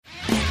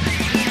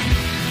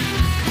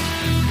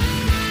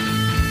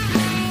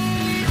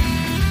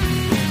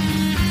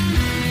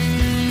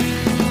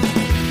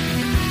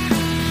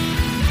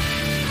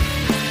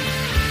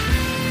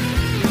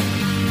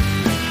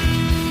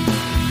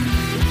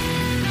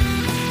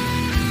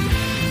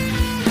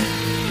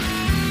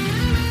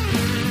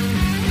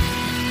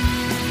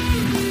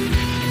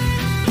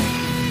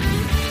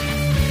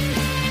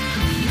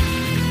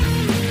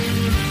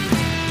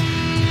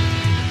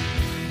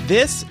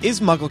This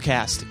is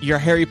MuggleCast, your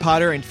Harry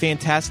Potter and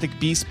Fantastic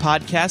Beasts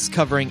podcast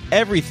covering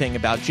everything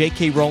about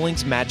J.K.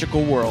 Rowling's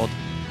magical world.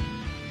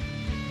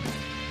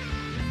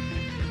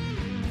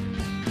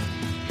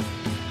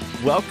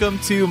 Welcome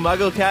to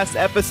MuggleCast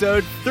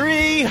episode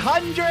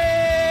 300!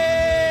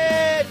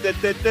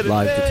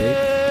 Live to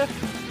tape.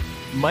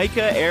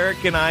 Micah,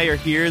 Eric, and I are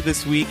here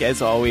this week,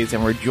 as always,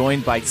 and we're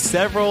joined by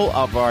several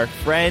of our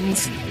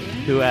friends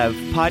who have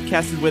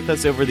podcasted with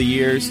us over the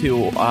years,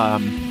 who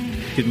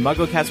did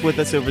MuggleCast with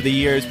us over the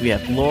years. We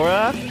have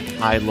Laura.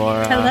 Hi,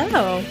 Laura.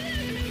 Hello.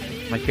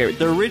 My favorite.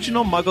 The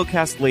original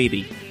MuggleCast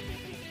lady.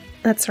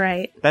 That's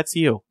right. That's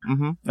you.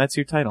 Mm-hmm. That's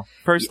your title.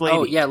 First lady.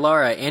 Oh, yeah,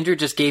 Laura. Andrew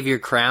just gave your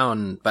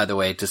crown, by the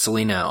way, to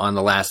Selena on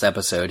the last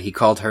episode. He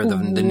called her the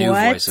new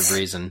voice of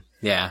reason.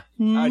 Yeah.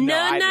 No.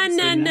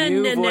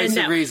 Voice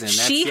of reason.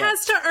 She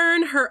has to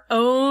earn her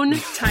own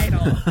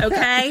title,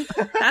 okay?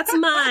 That's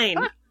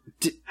mine.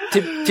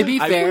 To be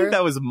fair, I believe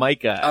that was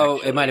Micah. Oh,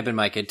 actually. it might have been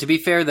Micah. To be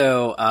fair,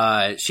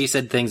 though, she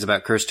said things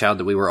about Cursed Child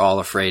that we were all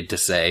afraid to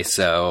say,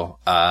 so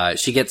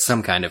she gets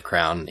some kind of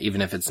crown,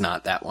 even if it's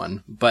not that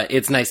one. But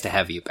it's nice to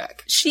have you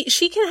back. She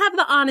can have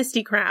the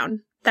honesty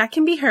crown. That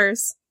can be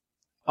hers.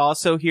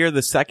 Also here,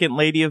 the second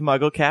lady of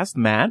MuggleCast,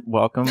 Matt.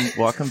 Welcome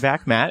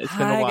back, Matt. It's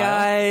been a while. Hi,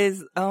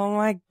 guys. Oh,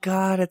 my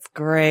God. It's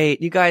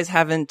great. You guys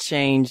haven't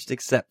changed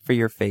except for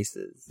your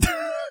faces.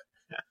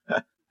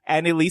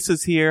 And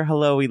Elisa's here.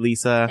 Hello,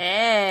 Elisa.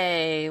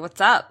 Hey,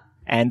 what's up?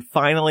 And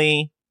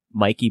finally,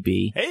 Mikey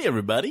B. Hey,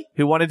 everybody.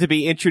 Who wanted to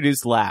be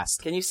introduced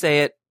last. Can you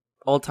say it,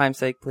 old time's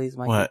sake, please,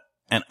 Mikey? What?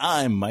 And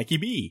I'm Mikey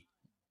B.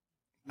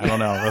 I don't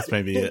know. That's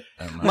maybe it.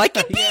 I don't know.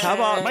 Mikey B. How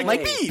about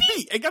Mikey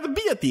B? I got the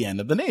B at the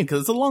end of the name because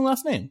it's a long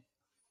last name.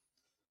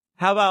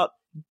 How about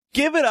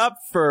give it up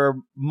for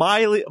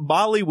Molly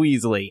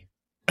Weasley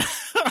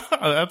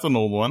That's an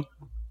old one.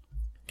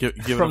 Give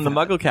from it the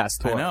MuggleCast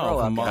tour. I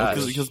know,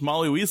 because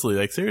Molly Weasley.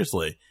 Like,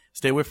 seriously,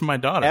 stay away from my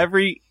daughter.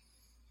 Every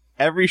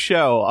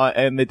show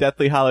in the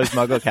Deathly Hallows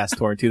MuggleCast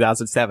tour in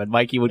 2007,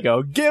 Mikey would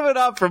go, give it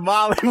up for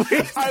Molly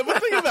Weasley. All right, but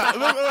think about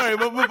it. All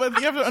right, but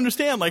you have to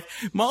understand, like,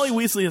 Molly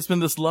Weasley has been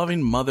this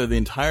loving mother the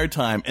entire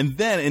time, and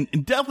then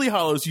in Deathly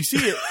Hallows, you see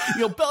it,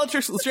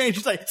 Bellatrix Lestrange,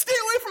 she's like, stay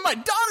away from my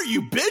daughter,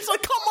 you bitch!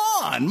 Like, come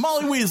on,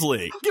 Molly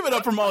Weasley. Give it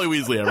up for Molly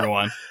Weasley,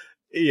 everyone.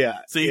 Yeah.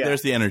 See,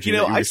 there's the energy that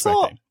you're I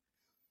expecting.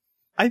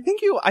 I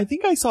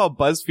think I saw a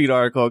BuzzFeed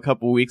article a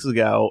couple weeks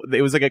ago.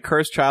 It was like a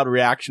Cursed Child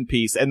reaction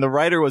piece, and the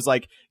writer was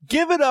like,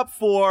 give it up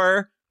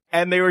for,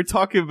 and they were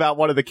talking about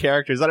one of the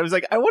characters, and I was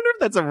like, I wonder if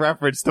that's a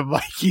reference to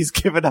Mikey's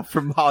Give It Up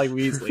for Molly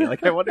Weasley.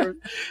 Like, I wonder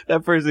if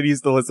that person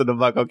used to listen to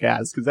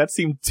MuggleCast, because that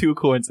seemed too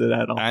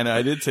coincidental. I know,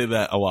 I did say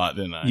that a lot,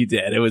 didn't I? You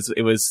did. It was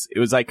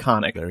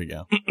iconic. There you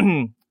go.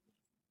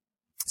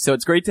 So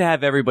it's great to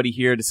have everybody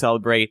here to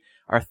celebrate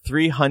our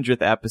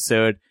 300th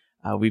episode.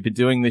 We've been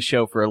doing this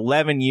show for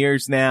 11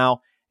 years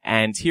now.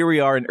 And here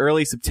we are in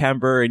early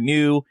September, a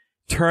new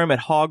term at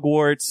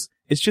Hogwarts.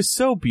 It's just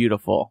so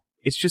beautiful.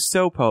 It's just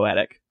so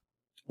poetic.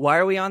 Why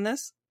are we on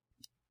this?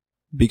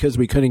 Because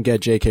we couldn't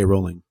get J.K.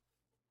 Rowling.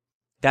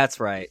 That's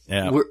right.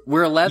 Yeah.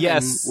 We're 11.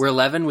 Yes. We're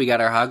 11. We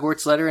got our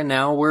Hogwarts letter, and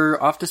now we're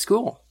off to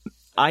school.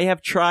 I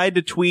have tried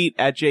to tweet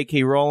at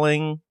J.K.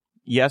 Rowling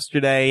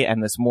yesterday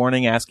and this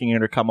morning asking her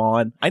to come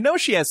on. I know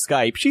she has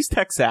Skype. She's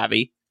tech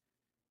savvy.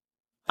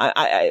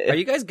 Are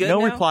you guys good No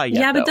now? reply yet,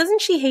 Yeah, but though.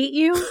 doesn't she hate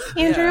you,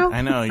 Andrew?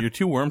 I know, you're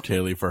too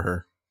wormtaily for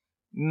her.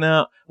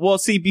 No. Well,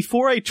 see,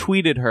 before I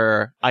tweeted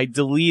her, I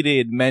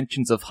deleted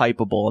mentions of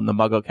Hypable in the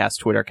MuggleCast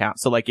Twitter account.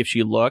 So, like, if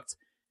she looked,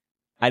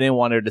 I didn't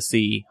want her to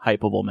see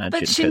Hypable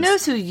mentioned. But she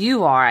knows who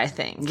you are, I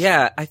think.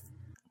 Yeah, I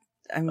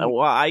mean,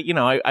 Well,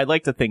 I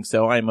like to think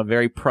so. I'm a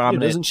very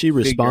prominent. Doesn't she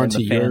respond to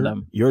figure in the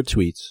fandom. your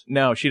tweets?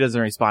 No, she doesn't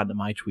respond to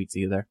my tweets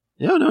either.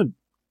 No.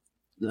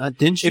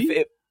 Didn't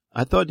she?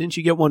 I thought, didn't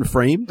she get one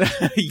framed?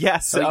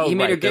 Yes. He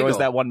made her There giggle. was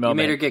that one moment.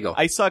 He made her giggle.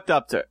 I sucked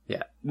up to her.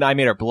 Yeah. No, I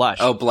made her blush.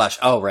 Oh, blush.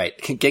 Oh, right.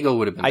 Giggle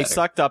would have been better. I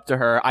sucked up to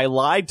her. I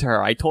lied to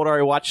her. I told her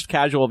I watched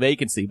Casual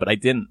Vacancy, but I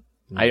didn't.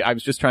 I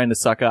was just trying to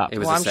suck up. It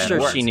was well, a I'm sad sure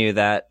word. she knew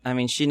that. I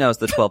mean, she knows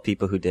the 12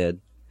 people who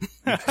did.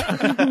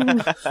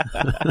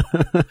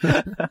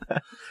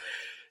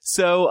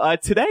 So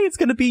today it's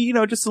going to be,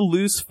 just a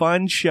loose,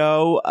 fun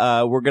show.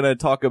 We're going to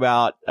talk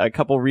about a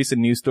couple recent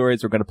news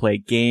stories. We're going to play a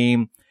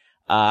game.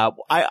 I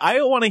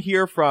want to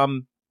hear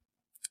from.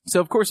 So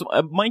of course,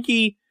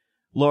 Mikey,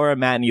 Laura,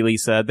 Matt, and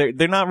Elisa.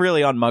 They're not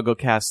really on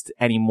MuggleCast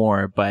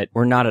anymore, but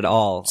We're not at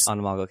all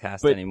on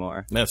MuggleCast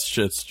anymore. That's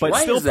just but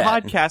Why still is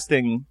that?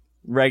 podcasting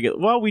regular.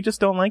 Well, we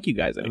just don't like you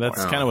guys anymore.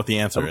 That's kind of what the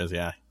answer is,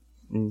 yeah.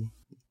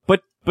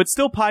 But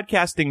still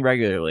podcasting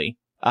regularly.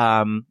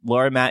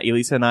 Laura, Matt,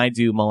 Elisa, and I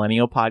do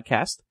Millennial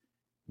Podcast,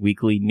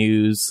 weekly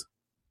news,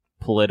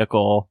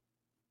 political,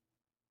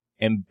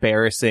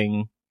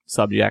 embarrassing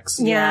subjects.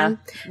 Yeah.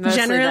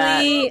 Mostly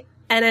Generally,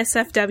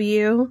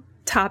 NSFW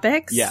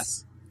topics.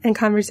 Yes. And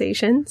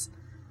conversations.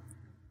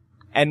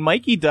 And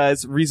Mikey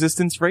does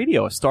Resistance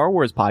Radio, a Star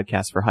Wars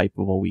podcast for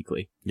Hypable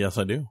Weekly. Yes,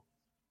 I do.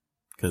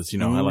 Because, I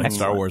like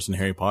Star Wars and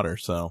Harry Potter,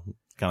 so it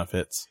kind of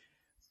fits.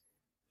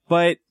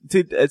 But,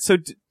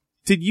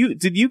 Did you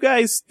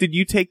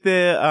take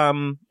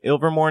the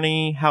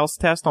Ilvermorny house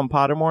test on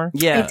Pottermore?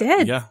 Yeah. I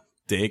did. Yeah,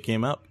 day it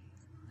came up.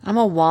 I'm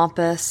a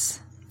Wampus.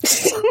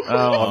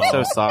 Oh, I'm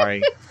so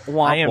sorry.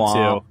 I am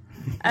too.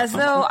 As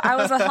though I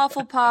was a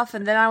Hufflepuff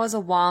and then I was a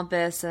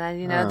Wampus,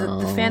 and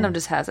the fandom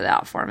just has it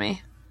out for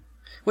me.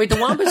 Wait, the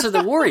Wampus are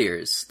the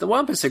Warriors. The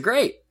Wampus are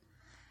great.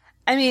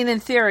 I mean, in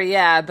theory,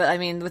 yeah, but I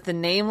mean, with the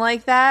name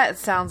like that, it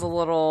sounds a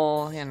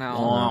little,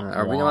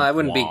 I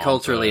wouldn't be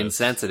culturally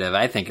insensitive.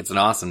 I think it's an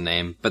awesome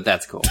name, but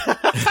that's cool.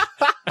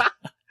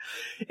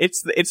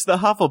 It's the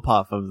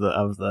Hufflepuff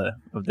of the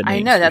names.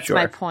 I know, that's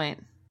my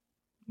point.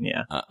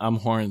 Yeah. I'm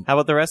Horned. How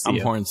about the rest of you?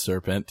 I'm Horned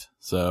Serpent,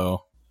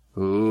 so...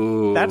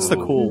 Ooh. That's the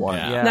cool one.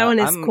 Yeah, that one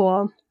is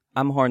cool.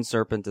 I'm Horned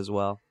Serpent as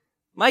well.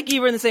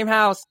 Mikey, we're in the same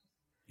house.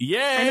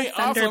 Yay!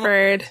 I'm a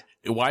Thunderbird.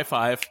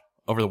 Wi-Fi.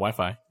 Over the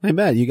Wi-Fi. Hey,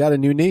 Matt, you got a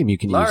new name you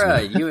can use.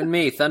 Laura, you and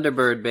me,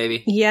 Thunderbird,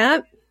 baby.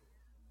 Yep.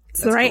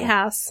 It's the right cool.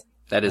 house.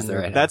 That is the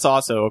right That's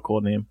also a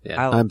cool name.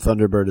 Yeah. I'm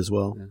Thunderbird as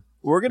well. Yeah.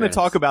 We're going to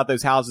talk about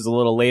those houses a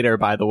little later,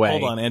 by the way.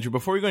 Hold on, Andrew.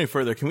 Before we go any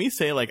further, can we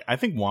say, I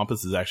think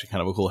Wampus is actually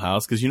kind of a cool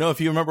house? Because, if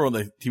you remember on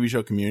the TV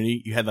show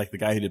Community, you had, the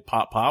guy who did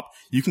Pop Pop.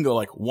 You can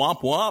go,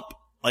 Womp Womp.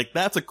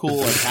 That's a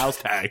cool,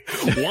 house tag.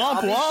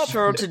 Womp Womp.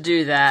 Sure to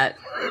do that.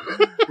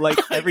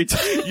 Every time.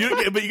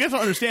 But you guys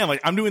don't understand.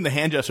 I'm doing the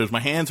hand gestures. My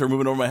hands are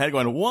moving over my head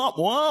going, womp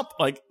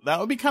womp. That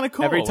would be kind of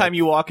cool. Every time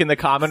you walk in the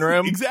common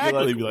room.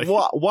 Exactly. Be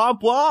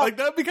womp womp.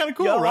 That'd be kind of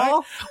cool,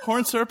 right?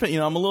 Horned Serpent,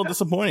 I'm a little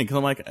disappointed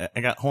because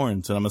I got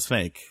horns and I'm a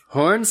snake.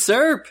 Horn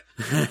Serp.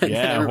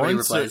 Yeah,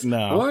 Horned Serpent.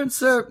 No. Horn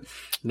Serp.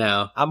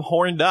 No. I'm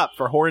horned up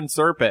for Horned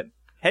Serpent.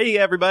 Hey,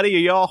 everybody, are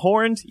y'all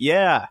horned?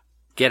 Yeah.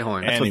 Get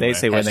horned. That's what they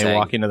say when they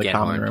walk into the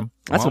common room.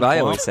 That's what I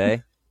always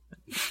say.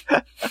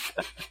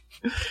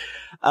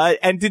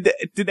 And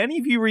did any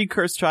of you read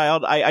Cursed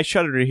Child? I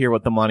shudder to hear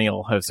what the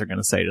millennial hosts are going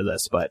to say to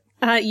this, but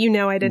I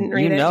didn't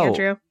read it,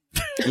 Andrew.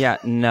 Yeah,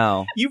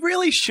 no. You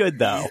really should,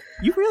 though.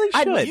 You really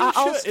should.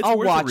 I'll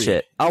watch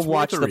it. I'll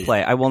watch the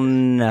play. I will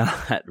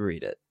not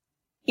read it.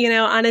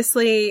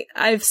 Honestly,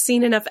 I've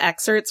seen enough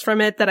excerpts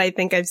from it that I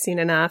think I've seen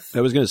enough.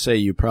 I was going to say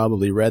you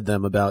probably read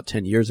them about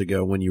 10 years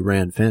ago when you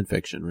ran fan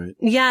fiction, right?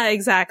 Yeah,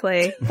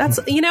 exactly. That's,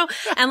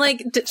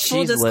 and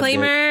full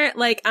disclaimer,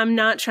 I'm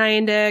not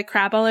trying to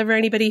crap all over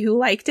anybody who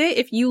liked it.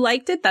 If you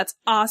liked it, that's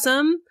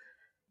awesome.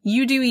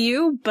 You do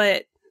you,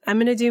 but I'm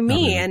going to do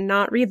me and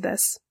not read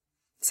this.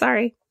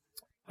 Sorry.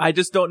 I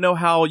just don't know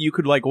how you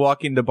could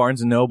walk into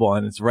Barnes & Noble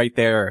and it's right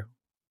there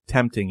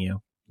tempting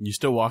you. You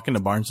still walk into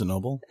Barnes &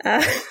 Noble?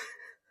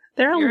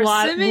 There are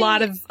a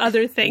lot of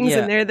other things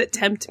in there that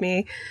tempt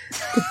me.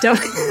 Don't.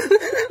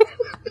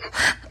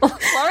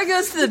 Laura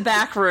goes to the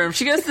back room.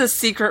 She goes to the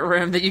secret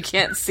room that you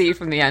can't see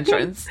from the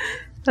entrance.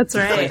 That's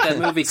right. Like that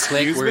movie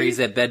Click where he's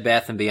at Bed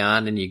Bath &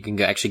 Beyond and you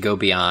can actually go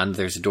beyond.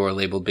 There's a door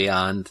labeled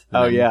Beyond.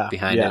 Oh, yeah.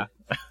 Behind it.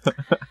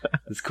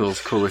 It's cool.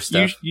 It's cooler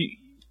stuff.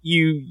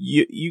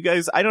 You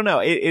guys, I don't know.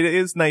 It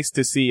is nice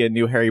to see a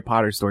new Harry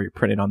Potter story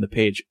printed on the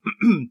page.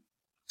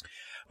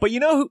 But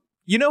you know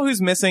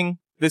who's missing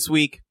this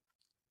week?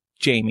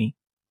 Jamie.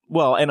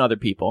 Well, and other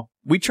people.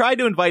 We tried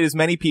to invite as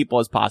many people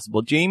as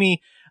possible.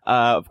 Jamie,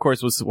 of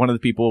course, was one of the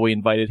people we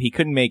invited. He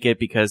couldn't make it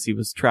because he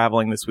was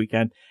traveling this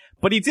weekend,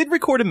 but he did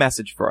record a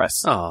message for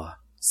us. Oh.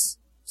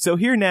 So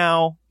here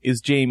now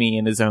is Jamie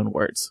in his own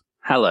words.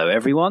 Hello,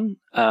 everyone.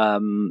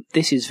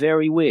 This is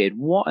very weird.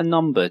 What a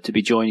number to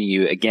be joining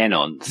you again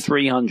on.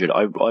 300.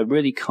 I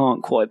really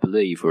can't quite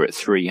believe we're at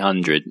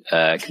 300,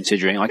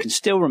 considering I can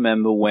still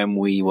remember when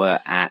we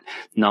were at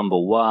number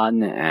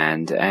 1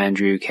 and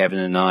Andrew, Kevin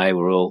and I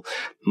were all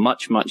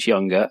much, much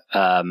younger.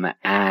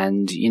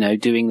 And,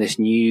 doing this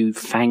new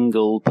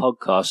fangled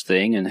podcast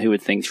thing, and who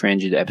would think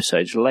 300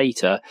 episodes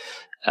later,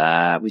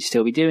 we'd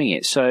still be doing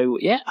it. So,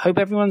 yeah, hope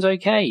everyone's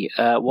okay.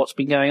 What's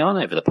been going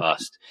on over the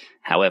past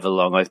however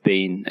long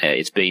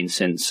it's been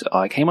since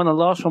I came on the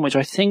last one, which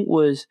I think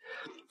was,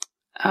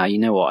 I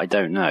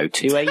don't know,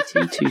 280,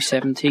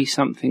 270,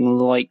 something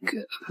like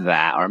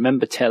that. I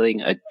remember telling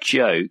a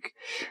joke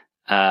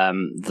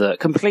that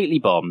completely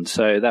bombed,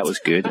 so that was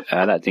good.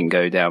 That didn't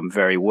go down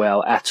very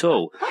well at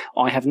all.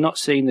 I have not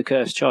seen The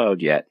Cursed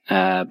Child yet,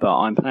 but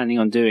I'm planning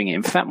on doing it.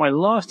 In fact, my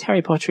last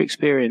Harry Potter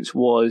experience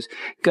was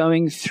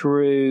going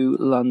through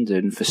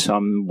London for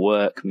some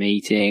work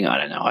meeting. I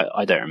don't know,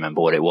 I don't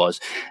remember what it was,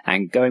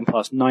 and going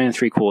past 9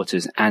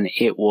 3/4, and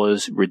it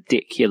was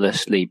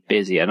ridiculously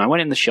busy. And I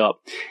went in the shop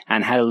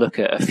and had a look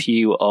at a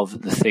few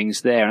of the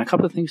things there, and a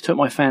couple of things took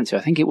my fancy. I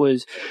think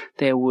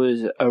there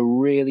was a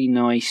really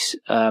nice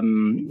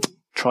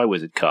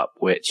Triwizard Cup,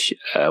 which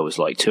was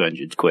like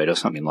 200 quid or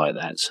something like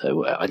that.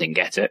 So I didn't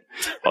get it,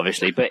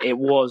 obviously, but it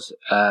was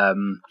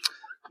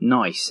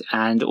nice.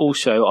 And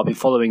also, I've been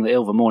following the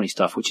Ilvermorny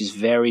stuff, which is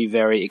very,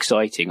 very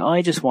exciting.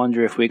 I just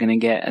wonder if we're going to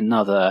get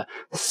another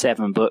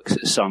 7 books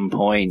at some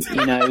point.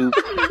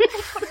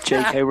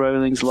 J.K.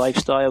 Rowling's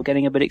lifestyle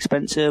getting a bit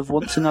expensive.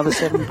 Wants another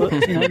 7 books,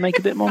 make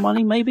a bit more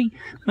money, maybe?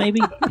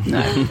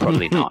 No,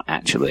 probably not,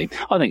 actually.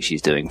 I think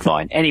she's doing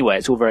fine. Anyway,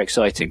 it's all very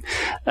exciting.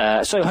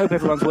 So hope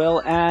everyone's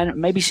well, and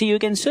maybe see you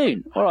again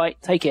soon. All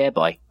right, take care,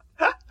 bye.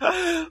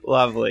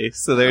 Lovely.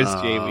 So there's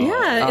Jamie.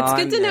 Yeah, it's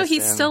good to know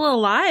he's still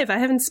alive. I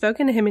haven't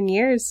spoken to him in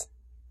years.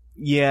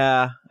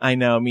 Yeah, I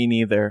know. Me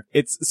neither.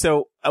 It's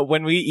so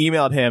when we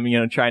emailed him,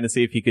 trying to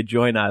see if he could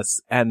join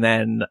us, and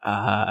then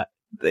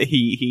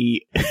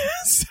he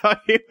so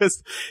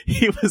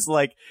he was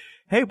like,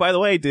 "Hey, by the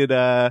way,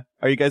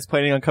 are you guys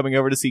planning on coming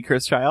over to see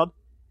Chris Child?"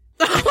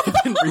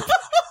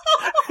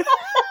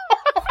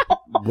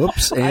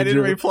 Whoops, Andrew. I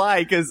didn't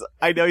reply because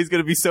I know he's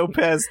going to be so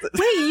pissed.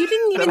 Wait, you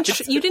didn't even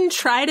you didn't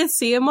try to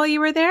see him while you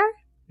were there?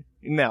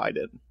 No, I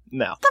didn't.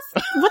 No.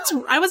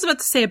 I was about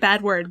to say a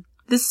bad word.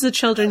 This is a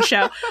children's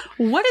show.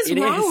 What is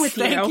wrong with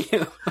Thank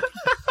you.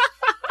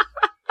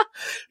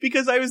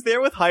 Because I was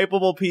there with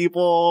hypeable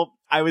people.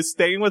 I was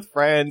staying with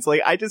friends. Like,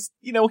 I just,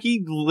 he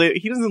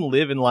doesn't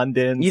live in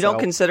London. You don't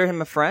consider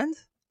him a friend?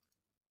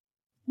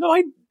 No,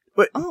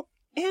 Oh,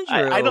 Andrew.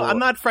 I'm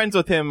not friends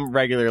with him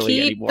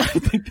regularly anymore.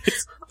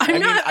 I'm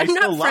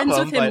not friends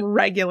with him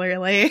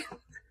regularly.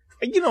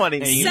 You know what I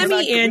mean?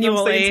 Semi-annually. We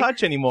don't stay in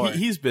touch anymore.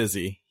 He's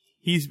busy.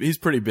 He's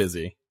pretty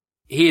busy.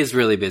 He is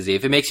really busy.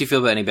 If it makes you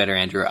feel any better,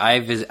 Andrew,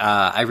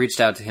 I reached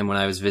out to him when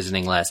I was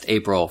visiting last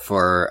April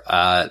for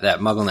that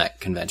MuggleNet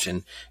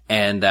convention,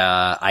 and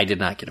I did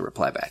not get a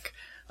reply back.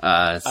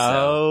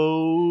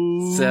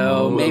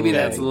 So maybe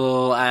that's a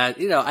little. I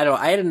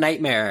had a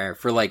nightmare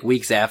for like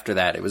weeks after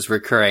that. It was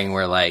recurring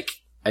where like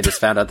I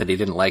just found out that he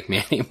didn't like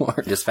me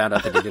anymore. You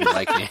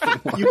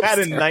had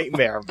a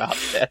nightmare about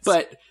this,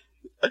 but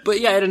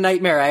yeah, I had a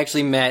nightmare. I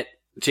actually met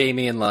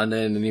Jamie in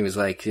London, and he was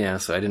like,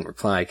 so I didn't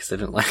reply because I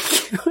didn't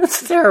like you.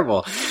 It's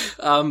terrible.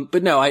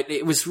 But no,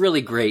 it was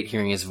really great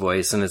hearing his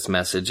voice and his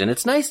message. And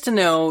it's nice to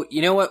know,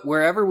 what,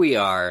 wherever we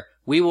are,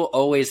 we will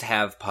always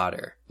have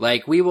Potter.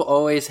 Like, we will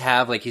always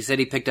have, like, he said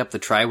he picked up the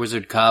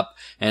Triwizard Cup,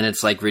 and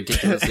it's like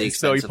ridiculously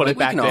expensive. So he put it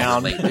back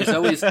down. There's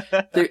always,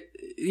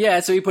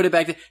 so he put it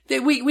back.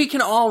 We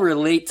can all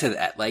relate to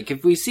that. Like,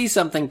 if we see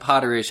something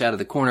Potterish out of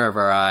the corner of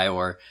our eye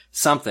or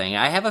something,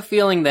 I have a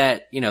feeling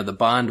that, the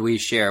bond we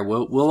share,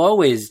 we'll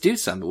always do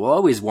something. We'll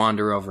always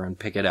wander over and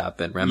pick it up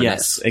and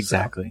reminisce. Yes,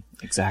 exactly.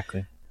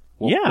 Exactly.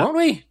 Yeah. Won't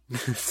we?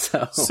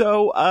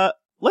 So,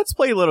 let's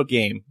play a little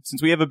game.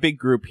 Since we have a big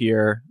group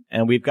here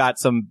and we got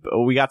some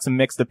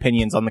mixed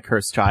opinions on the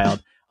Cursed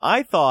Child,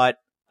 I thought,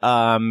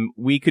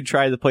 we could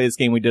try to play this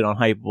game we did on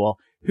Hypeable.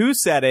 Who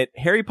said it?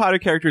 Harry Potter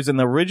characters in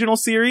the original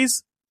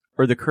series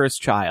or the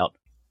Cursed Child?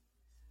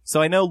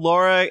 So I know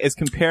Laura is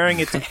comparing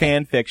it to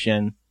fan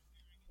fiction.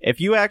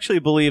 If you actually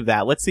believe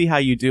that, let's see how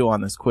you do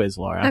on this quiz,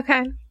 Laura.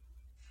 Okay.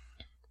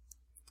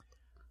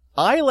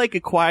 I Like a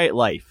Quiet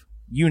Life.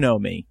 You know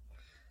me.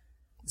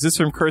 Is this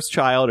from Cursed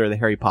Child or the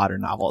Harry Potter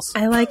novels?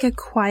 I Like a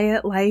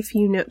Quiet Life.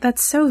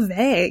 That's so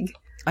vague.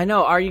 I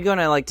know. Are you going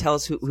to tell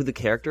us who the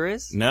character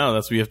is? No,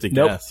 that's what you have to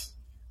guess.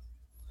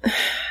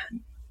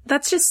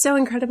 That's just so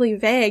incredibly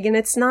vague, and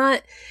it's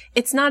not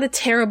a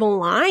terrible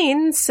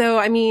line. So,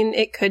 I mean,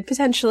 it could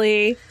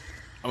potentially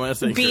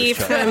be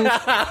from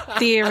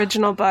the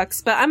original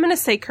books, but I'm going to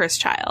say Cursed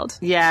Child.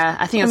 Yeah,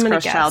 I think it's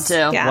Cursed Child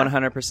too. Yeah.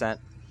 100%.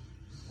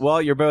 Well,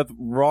 you're both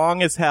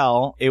wrong as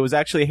hell. It was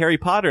actually Harry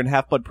Potter and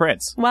Half-Blood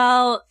Prince.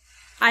 Well,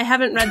 I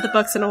haven't read the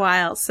books in a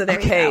while, so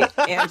there you go.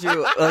 Okay,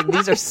 Andrew,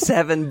 these are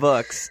 7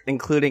 books,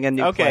 including a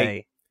new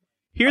play.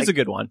 Here's a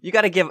good one. You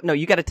got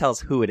to tell us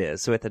who it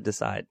is, so we have to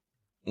decide.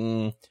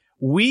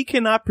 We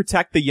cannot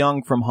protect the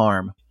young from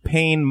harm.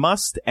 Pain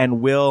must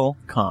and will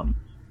come.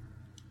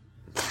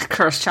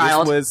 Cursed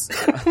Child. Isn't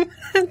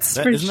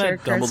that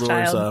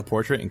Dumbledore's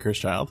portrait in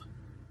Cursed Child?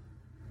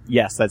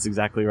 Yes, that's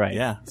exactly right.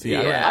 Yeah. See,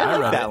 I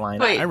read that line.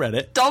 Wait, I read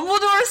it.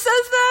 Dumbledore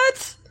says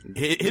that?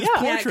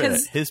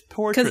 His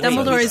portrait. Because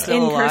Dumbledore is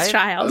in Cursed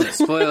Child.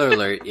 Spoiler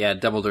alert. Yeah,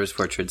 Dumbledore's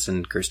portrait's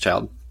in Cursed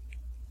Child.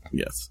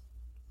 Yes.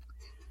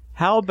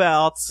 How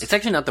about... It's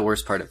actually not the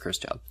worst part of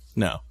Cursed Child.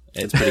 No.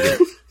 It's pretty good.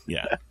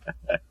 Yeah.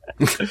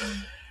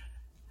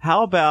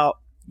 How about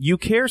you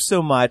care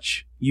so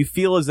much, you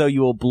feel as though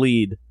you will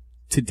bleed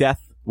to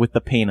death with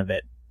the pain of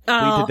it.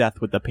 Bleed to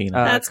death with the pain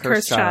of it. That's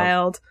Cursed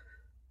Child.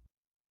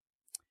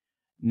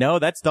 No,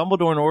 that's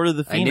Dumbledore in Order of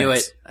the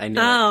Phoenix. I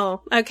knew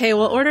it. Okay.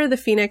 Well, Order of the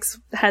Phoenix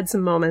had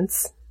some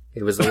moments.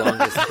 It was the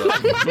longest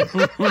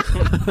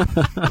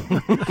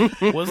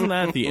book. Wasn't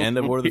that at the end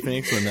of Order of the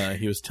Phoenix when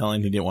he was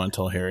he didn't want to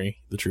tell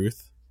Harry the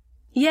truth?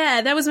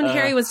 Yeah, that was when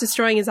Harry was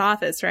destroying his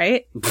office,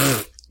 right?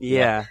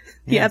 Yeah.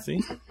 Yep.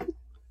 See?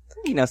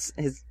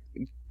 His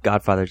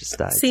godfather just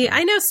died. See,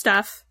 I know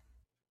stuff.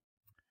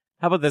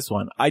 How about this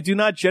one? I do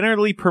not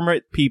generally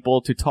permit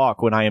people to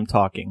talk when I am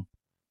talking.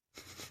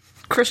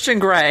 Christian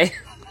Grey.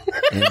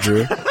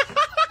 Andrew.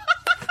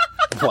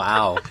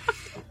 Wow.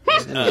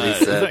 Is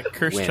that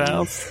Cursed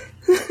Child?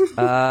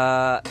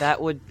 That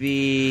would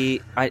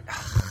be... I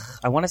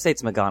want to say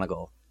it's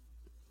McGonagall,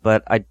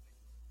 but I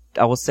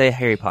will say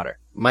Harry Potter.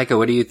 Micah,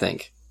 what do you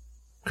think?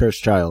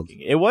 Cursed Child.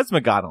 It was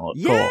McGonagall.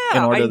 Yeah,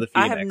 in Order of the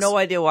Phoenix. I have no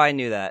idea why I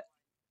knew that.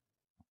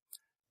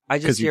 I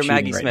just hear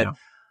Maggie Smith. Now.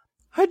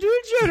 I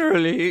do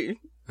generally.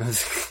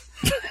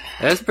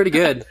 That's pretty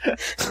good.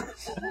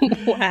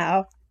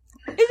 Wow.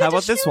 How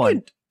about this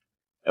one?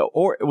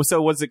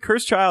 So was it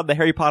Cursed Child, the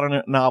Harry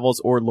Potter novels,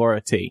 or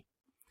Laura T?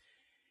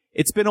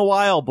 It's been a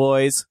while,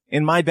 boys.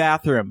 In my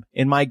bathroom.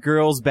 In my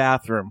girl's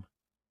bathroom.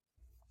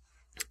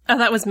 Oh,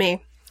 that was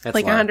me. That's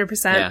like Laura.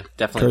 100%. Yeah,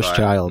 definitely Cursed Laura.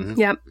 Child. Mhm.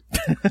 Yep.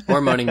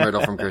 Or Moaning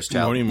Myrtle from Cursed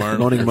Child.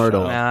 Moaning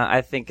Myrtle.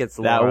 I think it's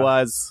That Laura.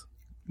 was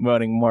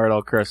Moaning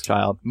Myrtle, Cursed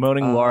Child.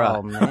 Moaning Laura.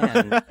 Oh,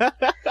 man.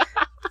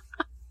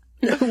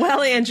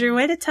 Well, Andrew,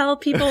 way to tell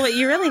people what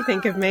you really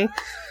think of me.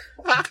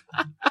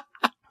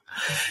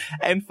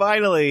 And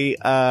finally,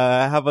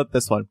 how about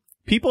this one?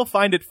 People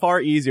find it far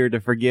easier to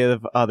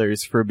forgive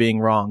others for being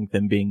wrong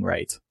than being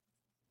right.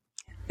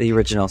 The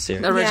original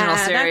series. Original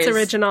yeah, series. That's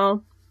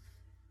original.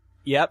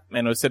 Yep,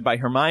 and it was said by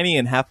Hermione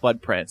and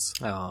Half-Blood Prince.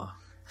 Oh,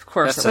 Of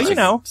course. that's it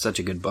was. such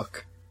a good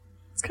book.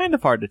 It's kind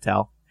of hard to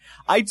tell.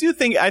 I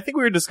think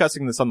we were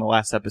discussing this on the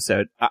last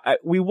episode. I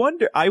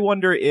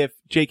wonder if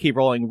J.K.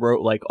 Rowling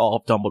wrote like all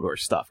of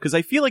Dumbledore's stuff, because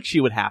I feel like she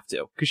would have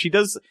to, because she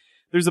does.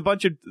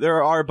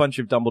 There are a bunch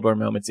of Dumbledore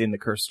moments in The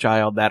Cursed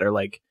Child that are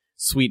like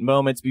sweet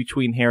moments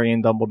between Harry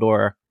and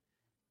Dumbledore.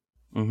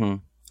 Mm-hmm.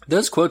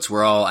 Those quotes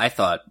were all, I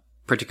thought,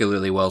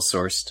 particularly well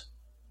sourced.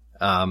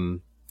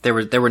 There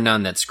were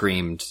none that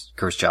screamed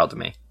Cursed Child to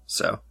me.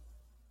 So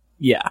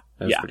Yeah,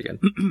 that was pretty good.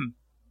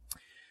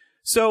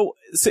 So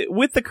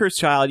with The Cursed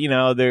Child,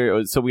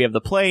 so we have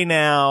the play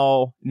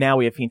now. Now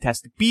we have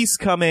Fantastic Beasts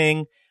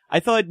coming. I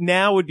thought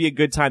now would be a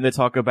good time to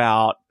talk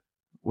about,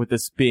 with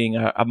this being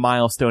a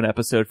milestone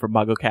episode for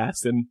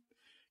MuggleCast, and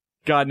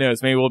God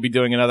knows, maybe we'll be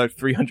doing another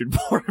 300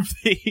 more of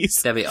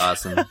these. That'd be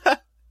awesome.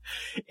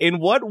 In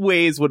what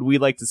ways would we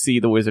like to see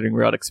the Wizarding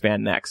World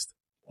expand next?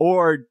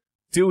 Or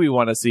do we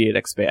want to see it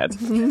expand?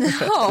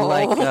 No.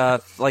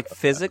 Like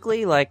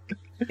physically, like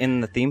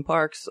in the theme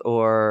parks,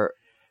 or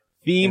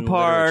Theme in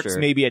parks, literature.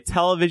 maybe a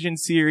television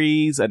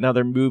series,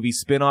 another movie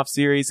spin-off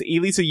series.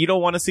 Elisa, you don't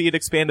want to see it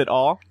expand at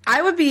all?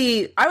 I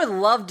would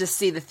love to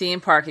see the theme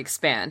park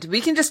expand.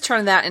 We can just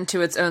turn that into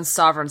its own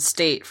sovereign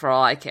state for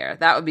all I care.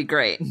 That would be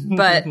great.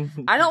 But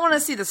I don't want to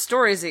see the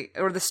stories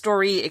or the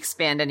story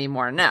expand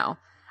anymore. No.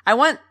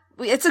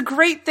 It's a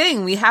great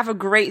thing. We have a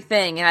great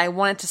thing, and I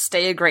want it to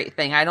stay a great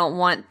thing. I don't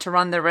want to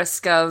run the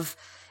risk of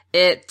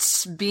it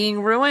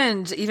being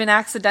ruined, even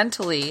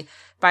accidentally,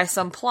 by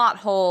some plot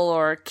hole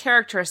or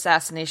character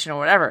assassination or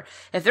whatever.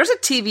 If there's a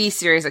TV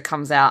series that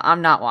comes out,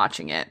 I'm not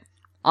watching it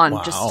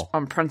just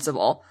on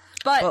principle.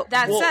 But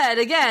said,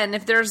 again,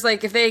 if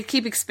they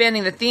keep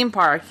expanding the theme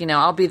park,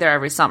 I'll be there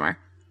every summer.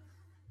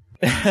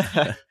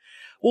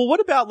 Well, what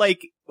about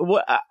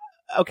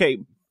okay,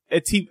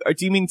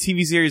 do you mean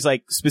TV series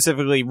like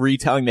specifically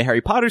retelling the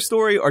Harry Potter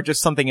story, or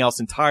just something else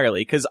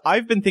entirely? Because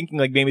I've been thinking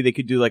like maybe they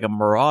could do like a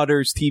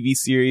Marauders TV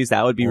series.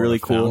 That would be really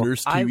cool.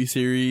 Founders TV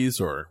series,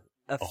 or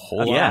a whole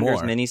lot Founders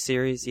more.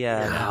 miniseries,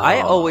 yeah. Yeah.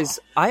 I always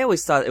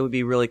thought it would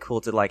be really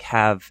cool to like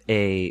have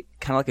a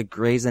kind of like a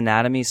Grey's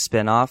Anatomy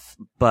spin-off,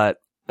 but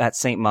at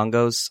St.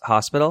 Mungo's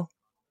Hospital.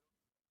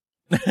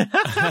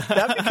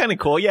 That'd be kind of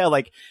cool. Yeah,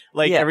 like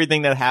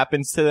everything that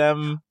happens to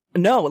them.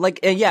 No,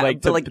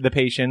 The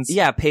patients.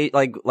 Yeah,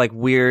 like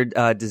weird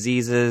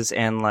diseases,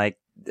 and like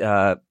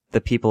the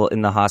people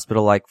in the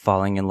hospital like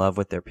falling in love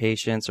with their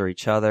patients or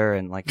each other,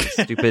 and like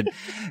stupid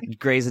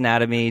Grey's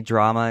Anatomy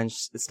drama and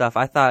stuff.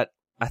 I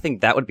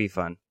think that would be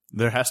fun.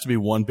 There has to be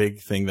one big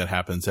thing that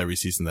happens every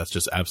season that's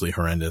just absolutely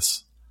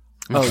horrendous.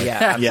 Oh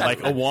yeah, yeah.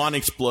 Like a wand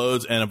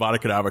explodes and Avada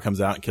Kedavra comes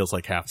out and kills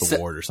like half the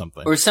ward or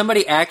something. Or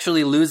somebody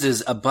actually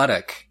loses a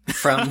buttock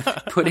from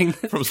putting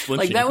From splinching.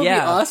 Like that would be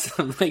Yeah.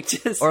 awesome. Like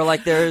just or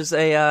like there's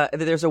a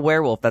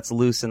werewolf that's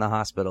loose in the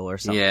hospital or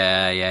something.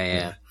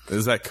 yeah.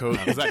 Is that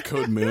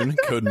Code Moon?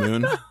 Code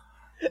Moon?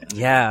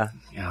 Yeah.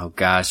 Oh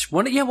gosh.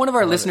 One of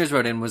our listeners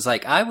wrote in was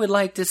like, I would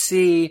like to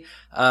see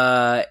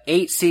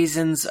 8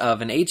 seasons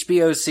of an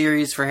HBO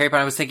series for Harry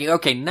Potter. I was thinking,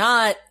 okay,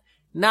 not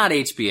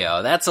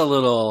HBO. That's a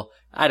little,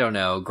 I don't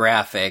know,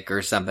 graphic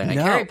or something. Like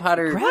No, Harry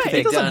Potter graphic. could be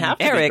It doesn't done- have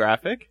to be Eric.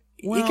 graphic.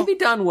 it could be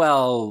done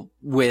well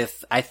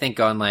with, I think,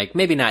 on like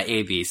maybe not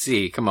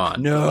ABC. Come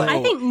on. No,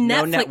 I think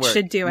no Netflix network.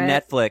 should do it.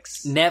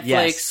 Netflix. Netflix,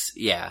 Yes.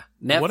 yeah.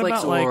 Netflix What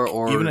about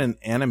or even an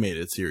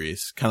animated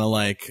series? Kind of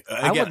like,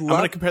 I again, would I'm love-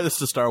 going to compare this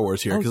to Star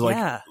Wars here, Oh, because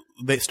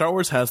yeah. Star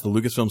Wars has the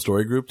Lucasfilm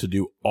Story Group to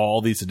do all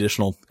these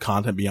additional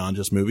content beyond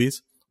just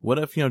movies. What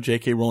if,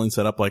 J.K. Rowling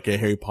set up like a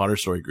Harry Potter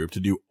Story Group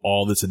to do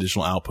all this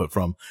additional output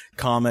from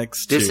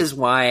comics to... This is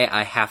why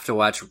I have to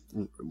watch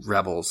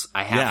Rebels.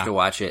 I have to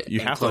watch it. You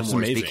and have to Clone watch it.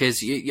 Wars, It's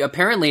amazing. because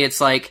apparently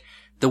it's like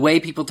the way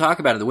people talk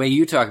about it, the way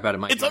you talk about it.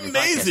 Might It's be on your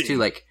podcast, amazing!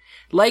 too.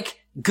 Like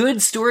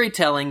good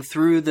storytelling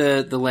through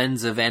the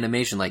lens of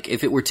animation. Like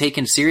if it were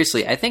taken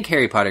seriously, I think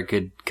Harry Potter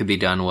could be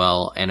done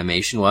well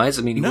animation wise.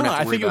 I mean, you No, wouldn't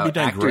have I to worry think it would be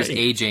about done actors great.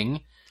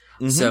 aging.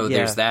 Yeah. So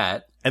there's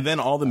that. And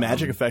then all the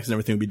magic effects and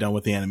everything would be done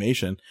with the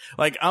animation.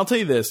 Like, I'll tell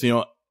you this,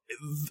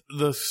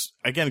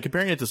 again,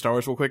 comparing it to Star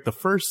Wars real quick, the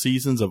first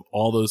seasons of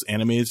all those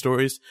animated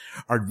stories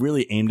are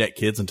really aimed at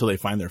kids until they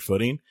find their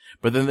footing.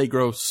 But then they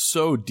grow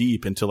so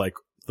deep into like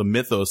the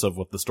mythos of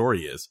what the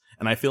story is.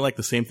 And I feel like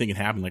the same thing can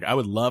happen. Like, I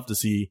would love to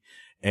see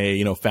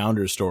a,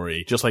 Founder's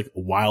story, just like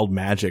Wild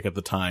Magic at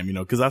the time,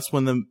 because that's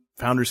when the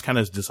founders kind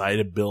of decided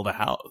to build a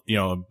house,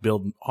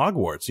 build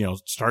Hogwarts,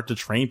 start to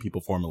train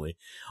people formally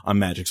on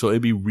magic. So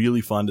it'd be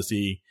really fun to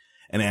see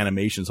an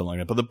animation, something like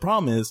that. But the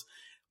problem is,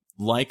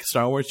 like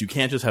Star Wars, you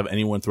can't just have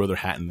anyone throw their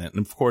hat in it.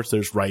 And of course,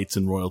 there's rights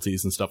and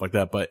royalties and stuff like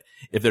that. But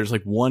if there's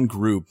like one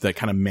group that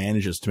kind of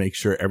manages to make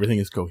sure everything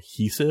is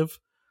cohesive,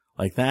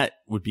 like that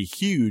would be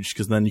huge,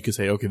 because then you could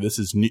say, okay, this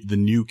is the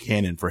new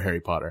canon for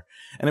Harry Potter.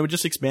 And it would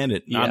just expand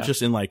it, not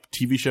just in like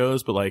TV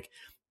shows, but like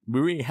we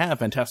already have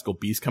Fantastical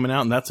Beasts coming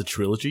out, and that's a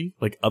trilogy,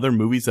 like other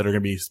movies that are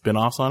going to be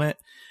spin-offs on it.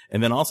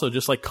 And then also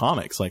just like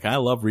comics. Like I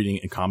love reading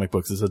comic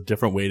books. It's a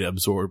different way to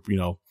absorb,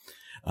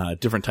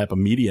 different type of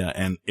media.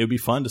 And it would be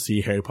fun to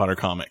see Harry Potter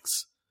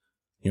comics,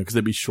 because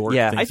it'd be short.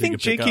 Yeah, I think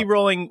J.K.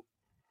 Rowling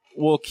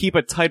will keep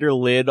a tighter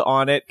lid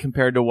on it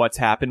compared to what's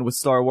happened with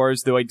Star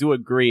Wars, though I do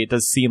agree it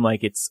does seem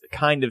like it's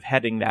kind of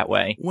heading that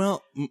way.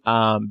 Well,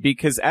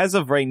 because as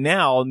of right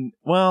now,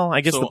 well, I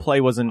guess the play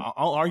wasn't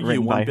I'll argue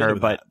written one by bit her, of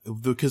but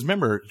that. Because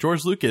remember,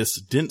 George Lucas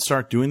didn't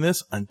start doing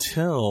this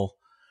until,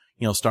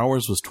 Star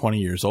Wars was 20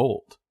 years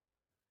old.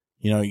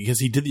 Because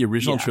he did the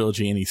original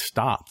trilogy and he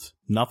stopped.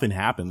 Nothing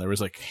happened. There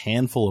was like a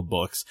handful of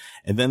books,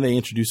 and then they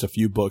introduced a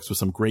few books with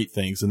some great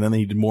things, and then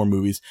they did more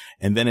movies,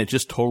 and then it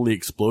just totally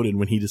exploded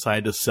when he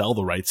decided to sell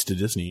the rights to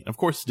Disney. Of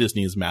course,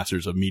 Disney is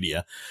masters of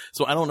media.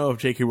 So I don't know if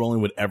J.K.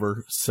 Rowling would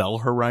ever sell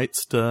her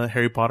rights to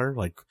Harry Potter,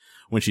 like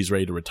when she's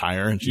ready to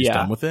retire and she's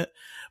done with it.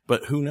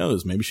 But who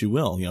knows? Maybe she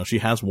will. She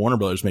has Warner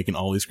Brothers making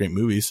all these great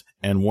movies,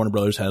 and Warner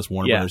Brothers has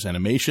Warner Brothers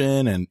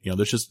Animation, and,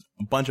 there's just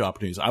a bunch of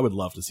opportunities. I would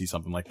love to see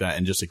something like that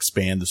and just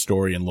expand the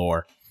story and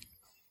lore.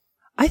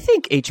 I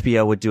think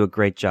HBO would do a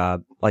great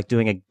job, like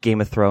doing a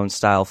Game of Thrones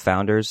style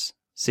Founders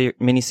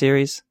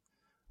miniseries,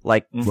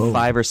 like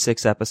 5 or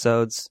 6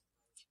 episodes.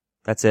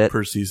 That's it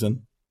per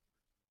season.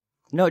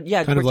 No,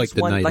 yeah, kind of like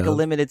the night like of. A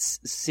limited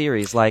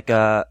series, like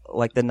the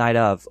night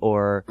of,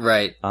 or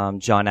right,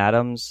 John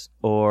Adams,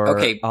 or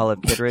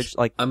Olive Kitteridge.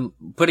 Like I'm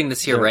putting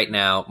this here right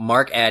now.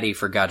 Mark Addy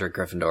for Godric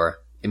Gryffindor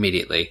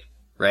immediately.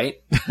 Right?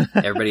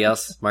 Everybody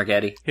else, Mark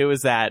Addy. Who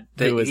was that?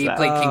 He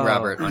played King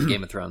Robert on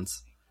Game of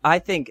Thrones. I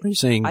think. Are you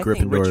saying I Gryffindor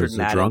think Richard is a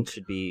Madden drunk?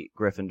 should be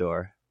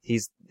Gryffindor. He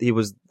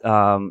was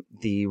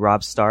the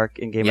Robb Stark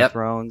in Game of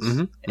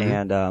Thrones,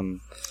 and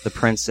the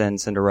Prince in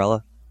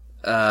Cinderella.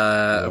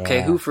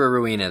 Okay, who for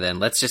Rowena then?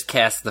 Let's just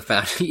cast the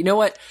founder. You know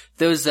what?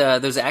 Those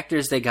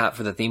actors they got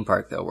for the theme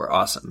park though were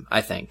awesome.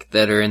 I think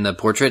that are in the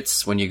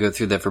portraits when you go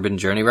through the Forbidden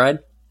Journey ride.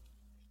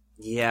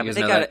 Yeah, but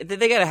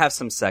they gotta have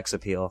some sex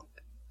appeal.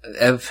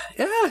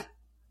 Yeah.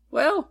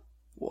 Well,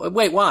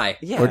 wait, why?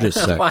 Yeah, or just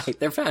sex. Why?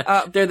 They're fine.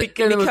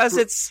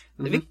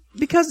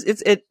 Because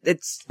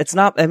it's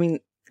not. I mean,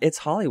 it's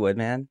Hollywood,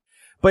 man.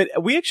 But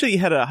we actually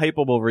had a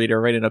Hypable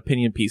reader write an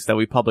opinion piece that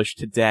we published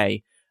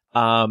today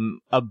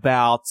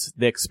about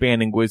the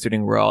expanding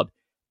Wizarding World,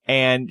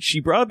 and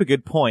she brought up a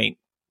good point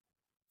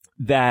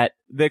that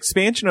the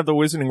expansion of the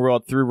Wizarding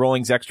World through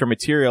Rowling's extra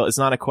material is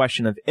not a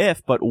question of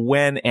if, but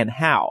when and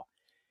how.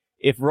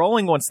 If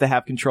Rowling wants to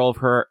have control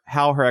of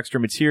how her extra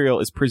material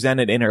is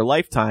presented in her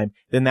lifetime,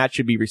 then that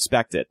should be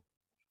respected.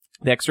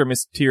 The extra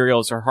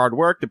materials are hard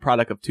work, the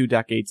product of 2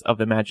 decades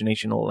of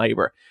imagination and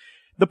labor.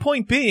 The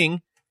point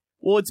being,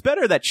 well, it's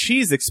better that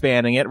she's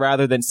expanding it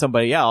rather than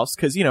somebody else,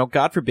 because,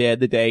 God forbid,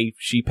 the day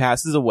she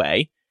passes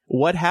away,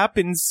 what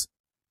happens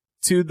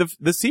to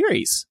the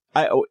series?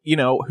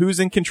 Who's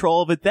in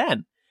control of it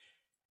then?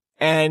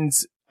 And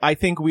I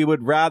think we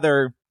would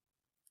rather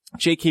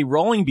J.K.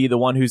 Rowling be the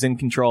one who's in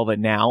control of it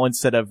now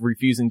instead of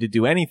refusing to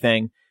do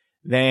anything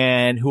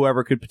than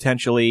whoever could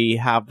potentially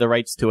have the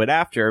rights to it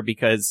after,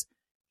 because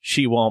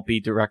she wouldn't be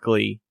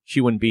directly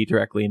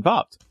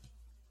involved.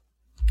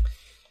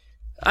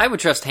 I would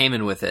trust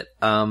Heyman with it,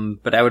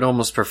 but I would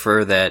almost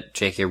prefer that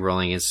J.K.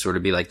 Rowling is sort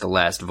of be like the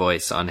last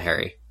voice on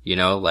Harry.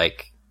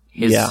 Like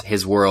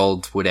his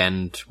world would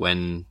end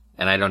when,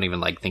 and I don't even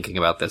like thinking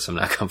about this. I'm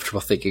not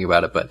comfortable thinking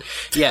about it, but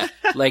yeah,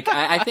 like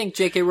I think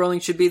J.K. Rowling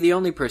should be the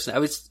only person. I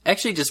was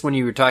actually just when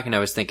you were talking, I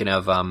was thinking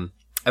of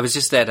I was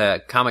just at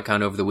a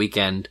Comic-Con over the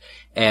weekend,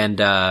 and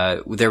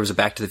there was a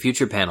Back to the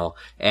Future panel,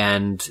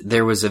 and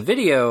there was a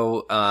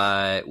video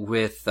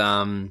with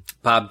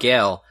Bob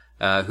Gale,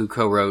 who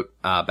co-wrote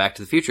Back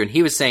to the Future, and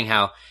he was saying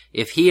how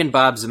if he and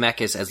Bob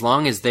Zemeckis, as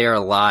long as they're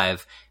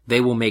alive, they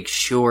will make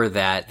sure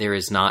that there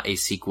is not a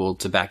sequel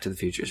to Back to the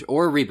Future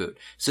or a reboot.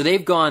 So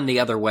they've gone the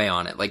other way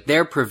on it. Like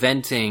they're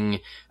preventing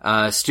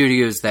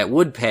studios that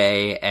would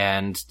pay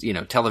and,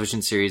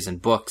 television series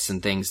and books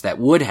and things that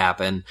would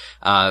happen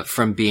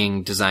from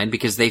being designed,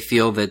 because they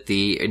feel that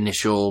the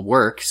initial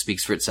work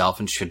speaks for itself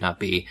and should not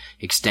be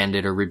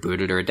extended or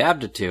rebooted or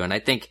adapted to. And I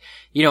think,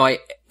 I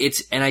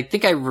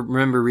think I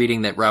remember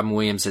reading that Robin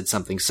Williams said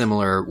something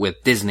similar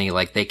with Disney,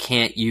 like they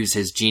can't use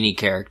his genie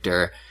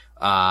character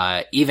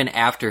even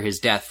after his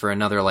death for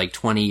another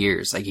 20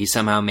 years. Like he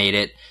somehow made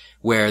it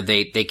where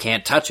they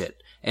can't touch it.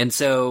 And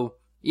so,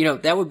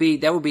 that would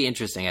be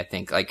interesting, I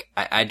think. Like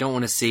I don't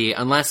want to see,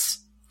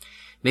 unless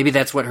maybe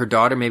that's what her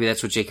daughter, maybe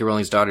that's what J.K.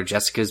 Rowling's daughter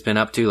Jessica's been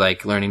up to,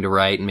 like learning to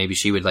write, and maybe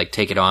she would like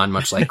take it on,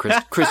 much like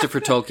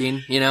Christopher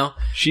Tolkien, you know?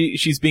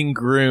 She's being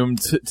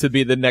groomed to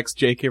be the next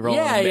J.K. Rowling,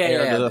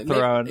 heir to the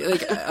throne.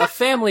 Like a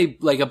family,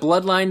 like a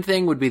bloodline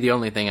thing would be the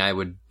only thing I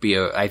would be,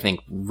 I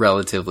think,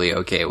 relatively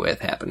okay with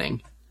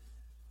happening.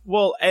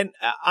 Well, and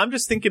I'm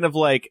just thinking of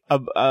like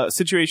a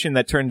situation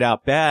that turned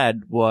out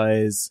bad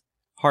was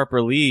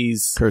Harper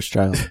Lee's Cursed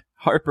Child.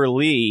 Harper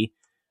Lee,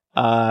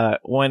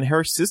 when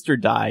her sister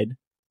died,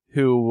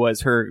 who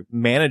was her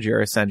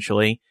manager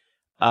essentially,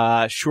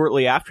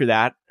 shortly after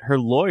that, her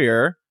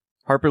lawyer,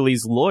 Harper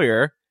Lee's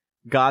lawyer,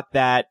 got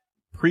that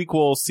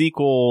prequel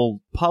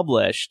sequel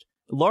published.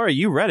 Laura,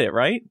 you read it,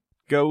 right?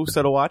 Go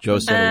Set a Watch.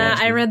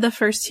 I read the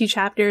first 2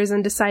 chapters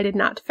and decided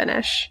not to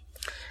finish.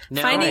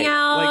 No.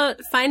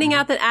 Finding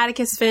out that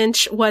Atticus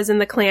Finch was in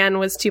the clan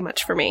was too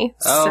much for me.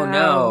 Oh, so,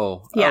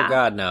 no. Yeah. Oh,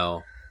 God,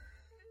 no.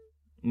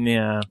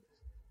 Yeah.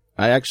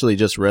 I actually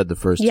just read the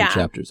first 2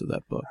 chapters of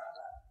that book.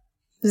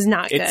 It was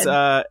not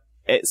good.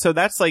 So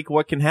that's like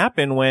what can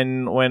happen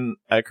when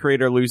a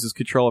creator loses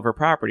control of her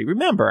property.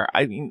 Remember,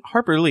 I mean,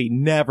 Harper Lee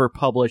never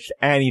published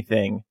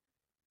anything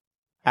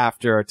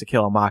after To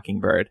Kill a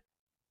Mockingbird.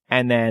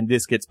 And then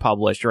this gets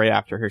published right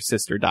after her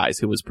sister dies,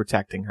 who was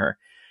protecting her.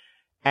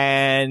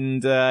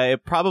 And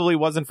it probably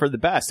wasn't for the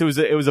best. It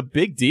was a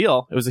big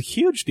deal. It was a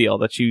huge deal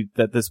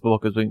that this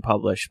book was being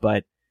published,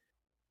 but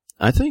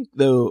I think,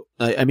 though,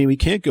 I mean, we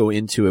can't go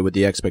into it with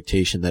the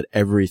expectation that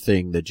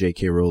everything that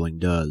J.K. Rowling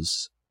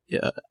does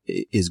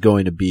is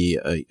going to be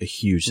a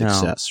huge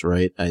success,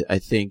 right? I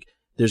think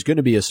there's going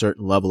to be a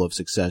certain level of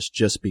success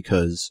just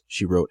because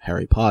she wrote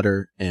Harry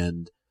Potter,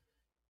 and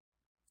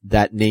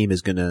that name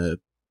is going to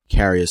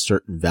carry a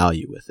certain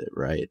value with it,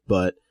 right?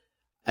 But,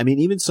 I mean,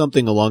 even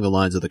something along the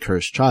lines of The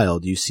Cursed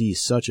Child, you see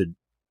such a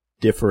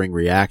differing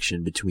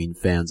reaction between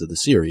fans of the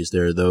series.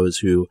 There are those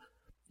who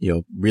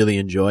really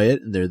enjoy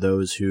it, and there are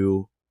those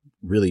who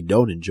really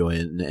don't enjoy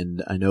it.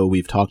 And I know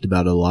we've talked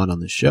about it a lot on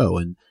the show.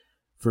 And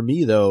for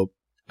me, though,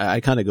 I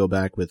kind of go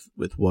back with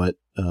what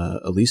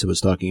Elisa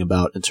was talking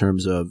about in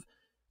terms of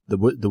the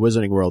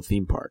Wizarding World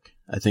theme park.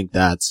 I think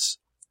that's,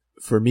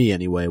 for me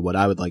anyway, what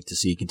I would like to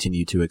see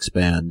continue to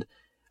expand.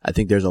 I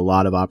think there's a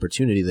lot of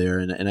opportunity there,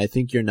 and I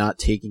think you're not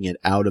taking it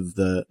out of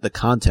the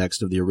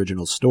context of the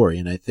original story.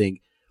 And I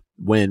think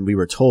when we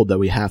were told that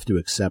we have to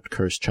accept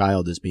Cursed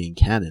Child as being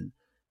canon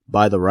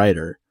by the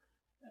writer,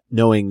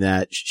 knowing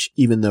that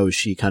even though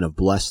she kind of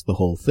blessed the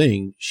whole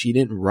thing, she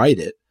didn't write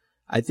it.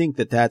 I think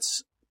that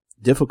that's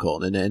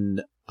difficult.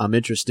 And I'm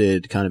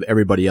interested kind of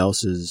everybody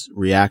else's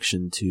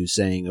reaction to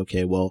saying,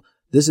 okay, well,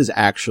 this is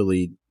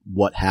actually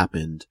what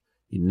happened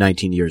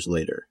 19 years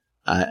later.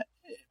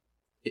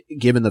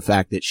 Given the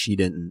fact that she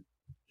didn't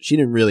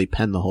really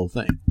pen the whole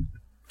thing.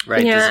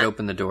 Right. Yeah. Does it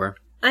open the door?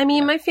 I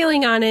mean, my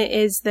feeling on it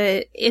is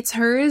that it's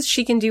hers.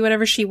 She can do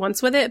whatever she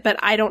wants with it, but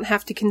I don't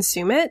have to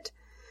consume it.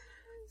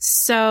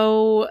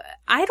 So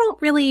I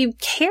don't really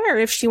care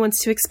if she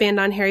wants to expand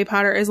on Harry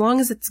Potter as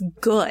long as it's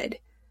good.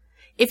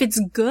 If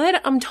it's good,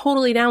 I'm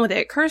totally down with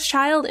it. Cursed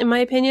Child, in my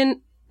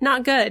opinion,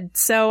 not good.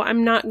 So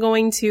I'm not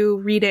going to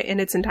read it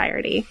in its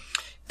entirety.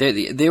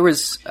 There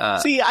was...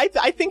 See,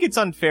 I think it's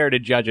unfair to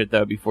judge it,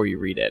 though, before you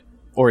read it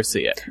or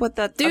see it. But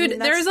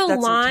there's a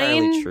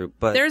line. True,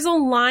 but there's a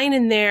line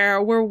in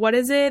there where what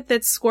is it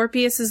that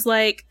Scorpius is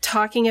like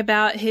talking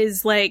about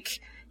his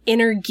like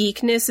inner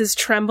geekness is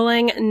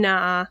trembling?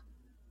 Nah.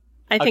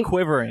 I think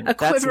quivering.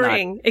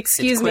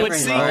 Excuse me.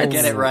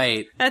 Get it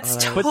right. That's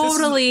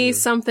totally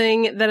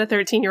something that a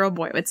 13-year-old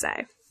boy would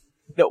say.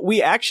 No,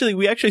 we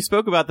actually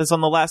spoke about this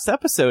on the last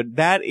episode.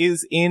 That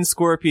is in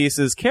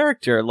Scorpius's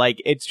character.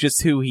 Like, it's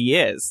just who he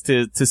is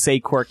to say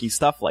quirky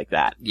stuff like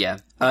that. Yeah.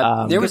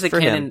 There was a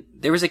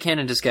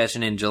canon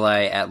discussion in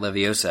July at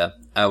Leviosa,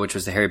 which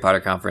was the Harry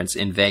Potter conference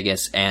in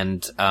Vegas,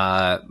 and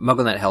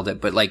MuggleNet held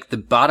it. But like the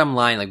bottom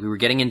line, like we were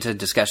getting into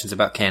discussions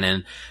about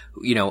canon,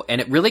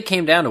 and it really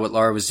came down to what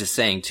Laura was just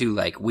saying too.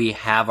 Like we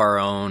have our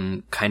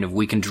own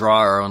we can draw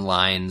our own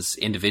lines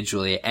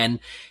individually, and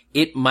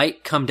it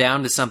might come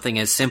down to something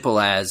as simple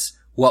as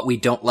what we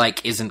don't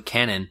like isn't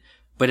canon,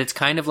 but it's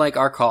kind of like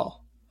our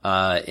call,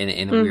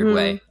 in a weird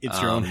way.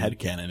 It's your own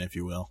headcanon, if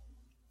you will.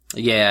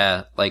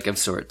 Yeah, like of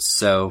sorts.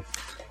 So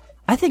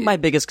I think my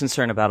biggest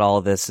concern about all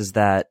of this is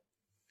that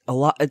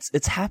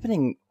it's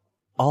happening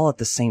all at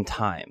the same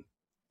time.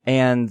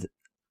 And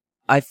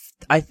I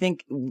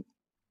think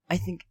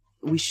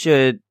we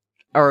should,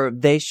 or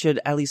they should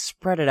at least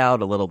spread it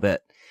out a little bit.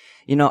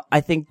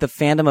 I think the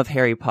fandom of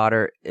Harry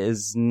Potter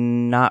is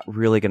not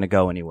really going to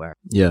go anywhere.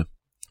 Yeah.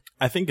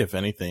 I think if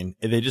anything,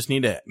 they just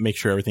need to make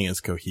sure everything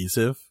is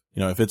cohesive.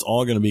 If it's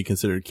all going to be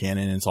considered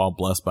canon, it's all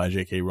blessed by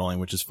J.K. Rowling,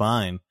 which is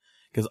fine.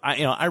 Because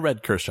I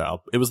read Cursed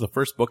Child. It was the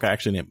first book I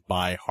actually didn't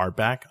buy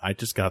hardback. I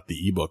just got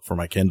the ebook for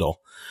my Kindle.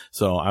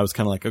 So I was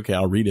kind of like, okay,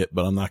 I'll read it,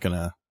 but I'm not going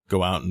to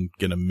go out and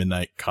get a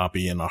midnight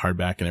copy and a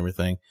hardback and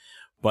everything.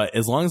 But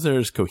as long as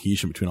there's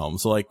cohesion between all of them.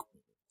 So like,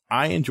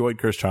 I enjoyed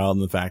Cursed Child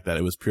in the fact that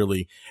it was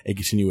purely a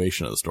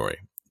continuation of the story.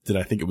 Did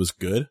I think it was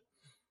good?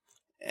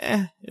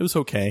 it was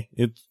okay.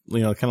 It,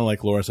 kind of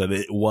like Laura said,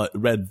 it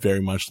read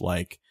very much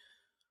like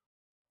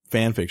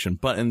fan fiction,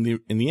 but in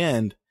the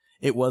end,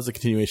 it was a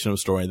continuation of a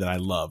story that I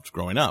loved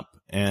growing up,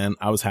 and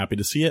I was happy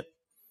to see it.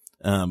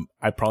 I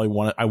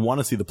want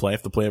to see the play.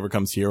 If the play ever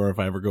comes here, or if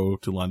I ever go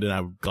to London,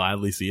 I would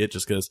gladly see it,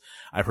 just because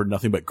I've heard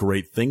nothing but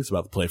great things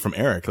about the play from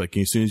Eric. Like,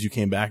 as soon as you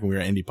came back and we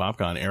were at Indie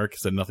PopCon, Eric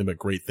said nothing but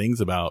great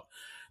things about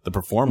the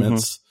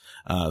performance.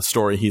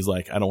 Story. He's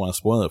like, I don't want to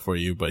spoil it for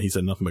you, but he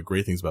said nothing but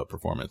great things about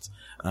performance.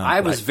 I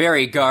was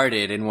very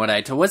guarded in what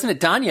I told. Wasn't it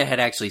Danya had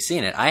actually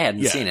seen it? I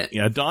hadn't seen it.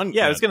 Yeah, Don.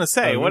 Yeah, I was gonna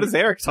say, what is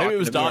Eric talking Maybe it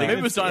was about? Don. Maybe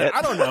it was Don.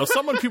 I don't know.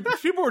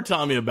 People were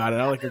telling me about it.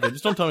 I'm like, okay,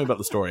 just don't tell me about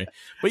the story.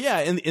 But yeah,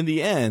 in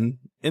the end,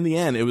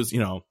 it was,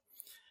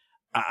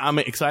 I'm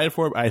excited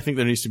for it. But I think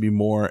there needs to be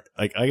more.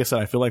 Like I said,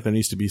 I feel like there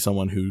needs to be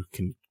someone who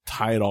can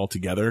tie it all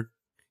together.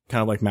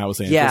 Kind of like Matt was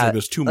saying. Yeah, it feels like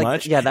there's too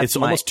much. Yeah, it's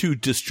almost too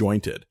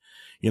disjointed.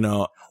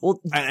 Well,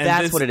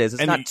 that's what it is.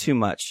 It's not too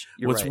much.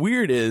 What's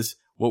weird is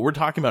what we're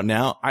talking about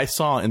now, I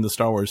saw in the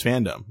Star Wars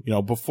fandom.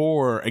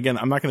 Before, again,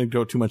 I'm not going to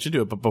go too much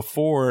into it, but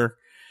before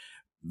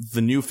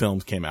the new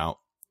films came out,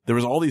 there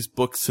was all these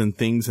books and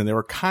things, and they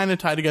were kind of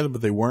tied together,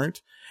 but they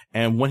weren't.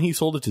 And when he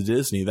sold it to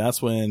Disney,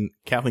 that's when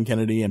Kathleen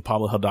Kennedy and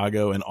Pablo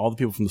Hidalgo and all the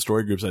people from the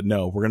story group said,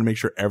 no, we're going to make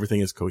sure everything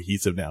is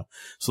cohesive now.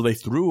 So they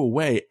threw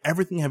away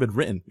everything that had been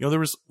written. There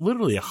was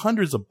literally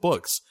hundreds of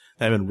books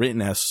that had been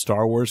written as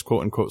Star Wars,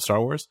 quote unquote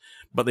Star Wars,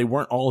 but they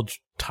weren't all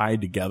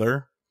tied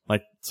together.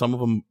 Like, some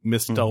of them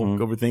misspelled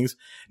over things.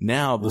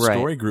 Now the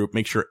story group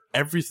makes sure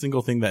every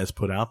single thing that is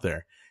put out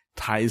there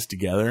ties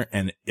together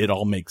and it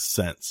all makes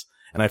sense.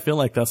 And I feel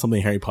like that's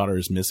something Harry Potter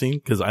is missing,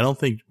 because I don't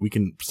think we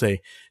can say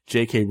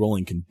J.K.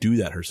 Rowling can do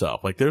that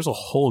herself. Like, there's a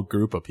whole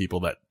group of people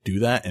that do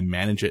that and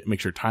manage it, make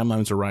sure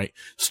timelines are right.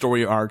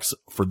 Story arcs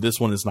for this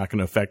one is not going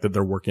to affect that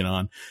they're working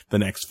on the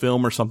next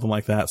film or something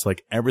like that. So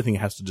like, everything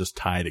has to just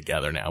tie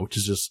together now, which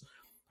is just,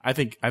 I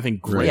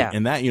think great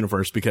in that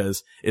universe,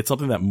 because it's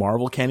something that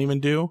Marvel can't even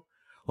do.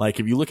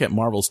 Like, if you look at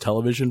Marvel's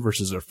television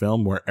versus their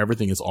film, where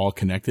everything is all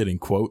connected in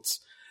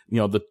quotes,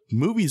 the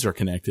movies are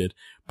connected,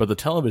 but the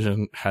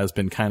television has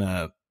been kind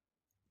of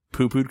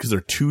poo-pooed because there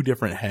are two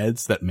different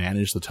heads that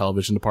manage the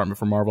television department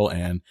for Marvel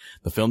and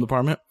the film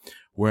department.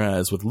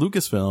 Whereas with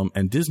Lucasfilm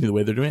and Disney, the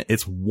way they're doing it,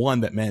 it's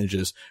one that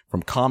manages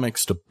from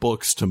comics to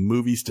books to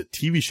movies to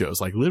TV shows.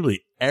 Like,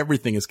 literally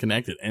everything is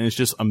connected, and it's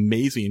just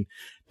amazing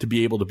to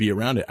be able to be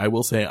around it. I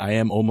will say I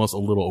am almost a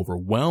little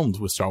overwhelmed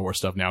with Star Wars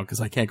stuff now,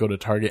 because I can't go to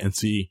Target and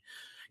see,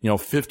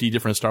 50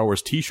 different Star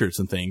Wars t-shirts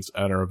and things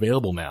that are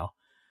available now,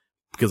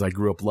 because I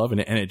grew up loving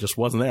it and it just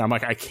wasn't there. I'm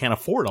like, I can't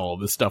afford all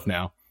of this stuff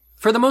now.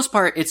 For the most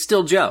part, it's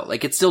still Joe.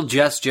 Like, it's still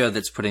just Joe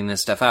that's putting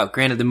this stuff out.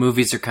 Granted, the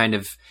movies are kind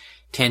of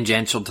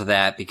tangential to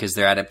that because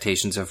they're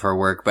adaptations of her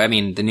work. But I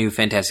mean, the new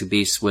Fantastic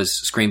Beasts was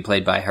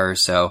screenplayed by her.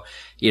 So,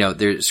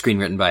 they're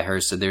screenwritten by her.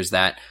 So there's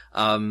that.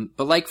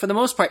 But like, for the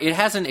most part, it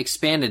hasn't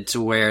expanded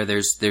to where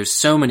there's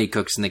so many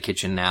cooks in the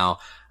kitchen now.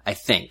 I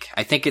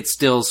think it's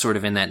still sort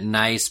of in that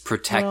nice,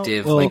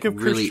 protective,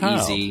 really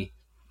easy.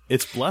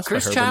 It's blessed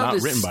Cursed by her, Child but not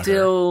is written by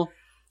still, her.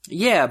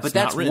 Yeah, but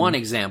that's one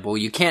example.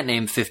 You can't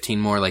name 15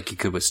 more like you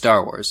could with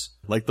Star Wars.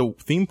 Like the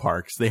theme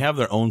parks, they have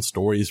their own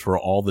stories for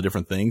all the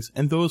different things,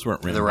 and those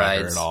weren't written by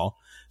her at all.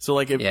 So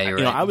like, if,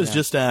 right. I was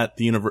just at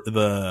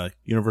the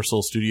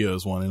Universal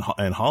Studios one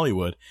in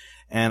Hollywood,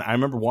 and I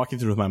remember walking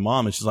through with my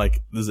mom, and she's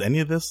like, "Does any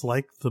of this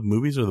like the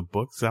movies or the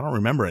books? I don't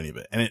remember any of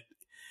it." And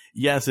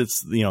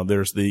it's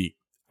there's the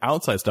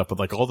outside stuff, but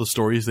like all the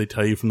stories they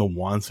tell you from the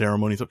wand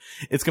ceremony, so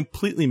it's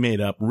completely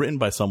made up, written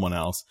by someone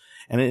else,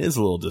 and it is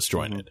a little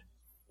disjointed.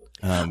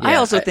 I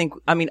also think,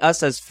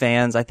 us as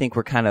fans, I think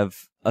we're kind of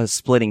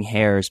splitting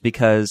hairs,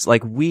 because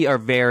like, we are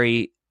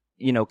very,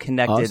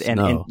 connected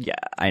yeah,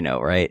 I know,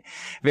 right?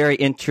 Very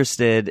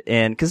interested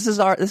in, cause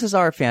this is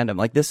our fandom.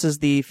 Like, this is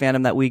the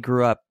fandom that we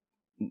grew up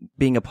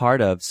being a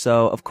part of.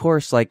 So of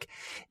course, like,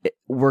 you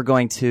were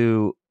going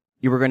to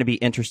be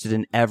interested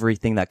in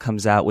everything that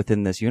comes out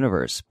within this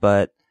universe.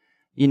 But,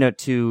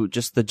 to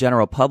just the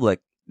general public,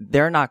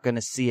 they're not going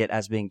to see it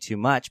as being too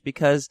much,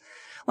 because,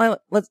 well,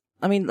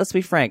 let's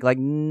be frank, like,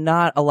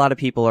 not a lot of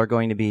people are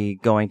going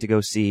to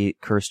go see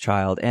Cursed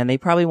Child, and they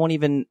probably won't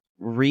even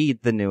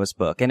read the newest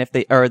book, and if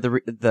they, or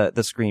the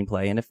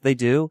screenplay, and if they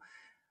do,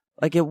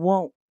 like, it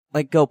won't,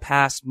 like, go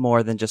past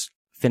more than just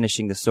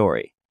finishing the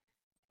story.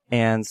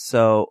 And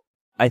so,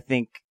 I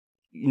think,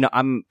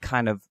 I'm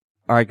kind of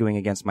arguing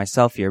against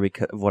myself here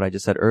because of what I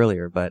just said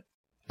earlier, but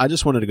I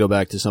just wanted to go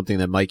back to something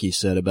that Mikey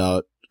said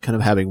about kind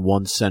of having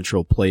one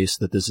central place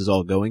that this is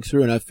all going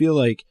through, and I feel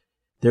like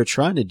they're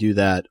trying to do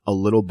that a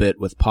little bit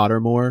with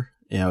Pottermore.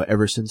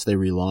 Ever since they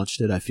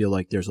relaunched it, I feel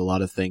like there's a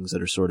lot of things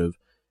that are sort of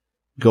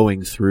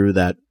going through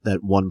that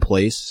one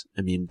place.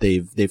 I mean,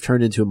 they've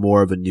turned into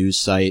more of a news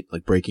site,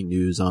 like breaking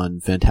news on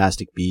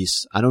Fantastic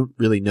Beasts. I don't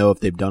really know if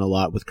they've done a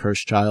lot with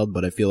Cursed Child,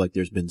 but I feel like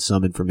there's been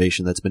some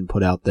information that's been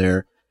put out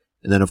there.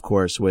 And then, of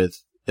course,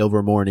 with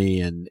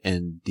Ilvermorny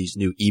and these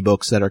new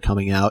ebooks that are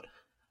coming out,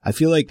 I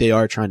feel like they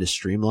are trying to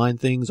streamline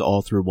things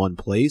all through one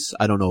place.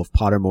 I don't know if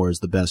Pottermore is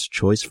the best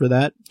choice for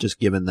that, just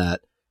given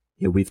that,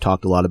 we've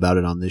talked a lot about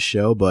it on this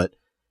show, but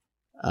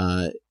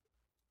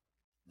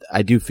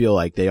I do feel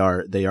like they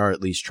are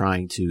at least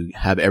trying to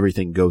have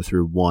everything go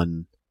through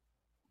one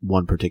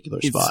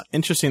particular spot. It's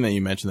interesting that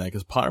you mentioned that,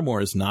 because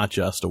Pottermore is not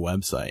just a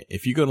website.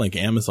 If you go to like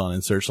Amazon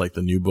and search like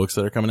the new books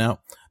that are coming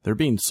out, they're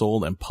being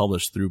sold and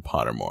published through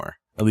Pottermore,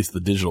 at least the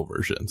digital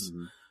versions.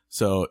 Mm-hmm.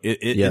 So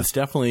it's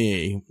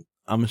definitely,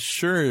 I'm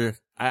sure,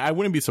 I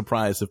wouldn't be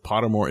surprised if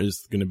Pottermore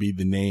is going to be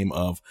the name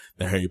of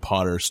the Harry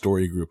Potter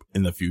story group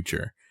in the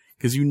future,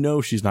 because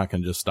she's not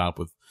going to just stop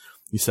with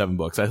these 7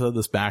 books. I said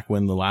this back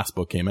when the last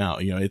book came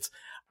out.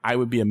 I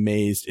would be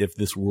amazed if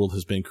this world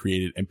has been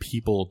created and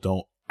people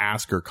don't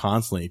ask her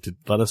constantly to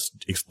let us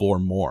explore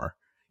more,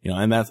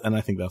 and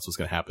I think that's what's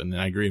going to happen. And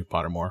I agree with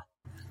Pottermore.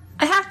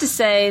 I have to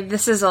say,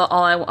 this is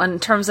all in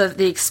terms of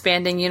the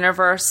expanding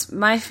universe.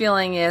 My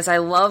feeling is I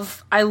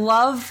love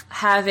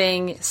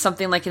having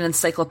something like an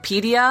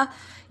encyclopedia,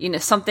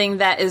 something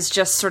that is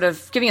just sort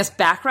of giving us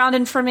background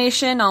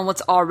information on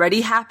what's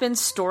already happened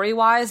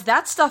story-wise.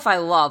 That stuff I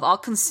love. I'll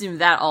consume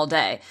that all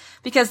day,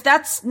 because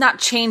that's not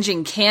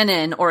changing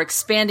canon or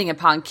expanding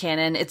upon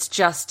canon. It's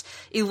just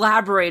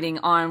elaborating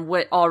on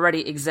what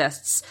already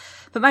exists.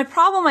 But my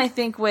problem, I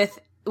think, with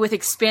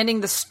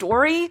expanding the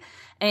story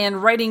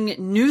and writing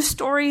new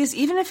stories,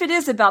 even if it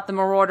is about the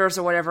Marauders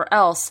or whatever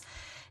else,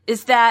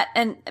 is that,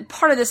 and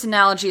part of this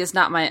analogy is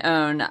not my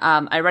own,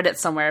 I read it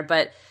somewhere,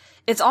 but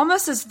it's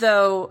almost as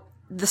though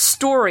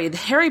the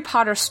Harry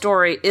Potter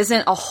story,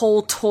 isn't a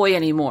whole toy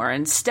anymore.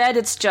 Instead,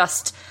 it's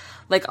just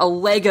like a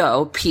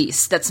Lego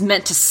piece that's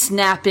meant to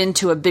snap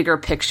into a bigger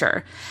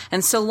picture.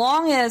 And so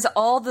long as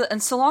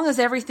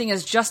everything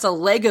is just a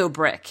Lego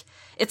brick,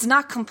 it's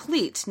not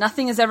complete.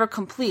 Nothing is ever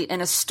complete.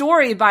 And a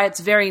story, by its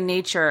very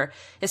nature,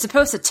 is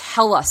supposed to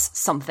tell us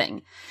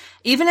something.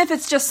 Even if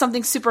it's just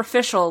something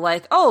superficial,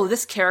 like, oh,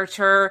 this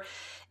character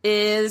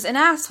is an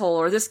asshole,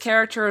 or this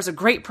character is a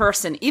great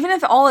person. Even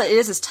if all it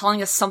is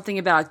telling us something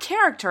about a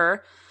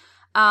character,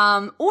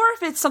 or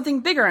if it's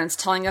something bigger and it's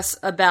telling us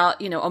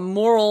about, a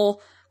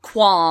moral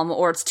qualm,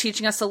 or it's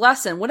teaching us a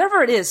lesson,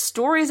 whatever it is,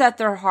 stories at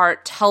their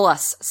heart tell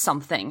us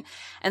something.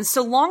 And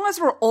so long as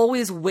we're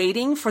always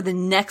waiting for the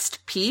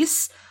next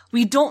piece,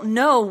 we don't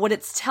know what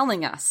it's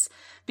telling us,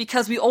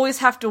 because we always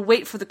have to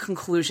wait for the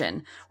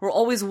conclusion. We're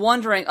always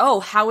wondering, oh,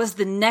 how is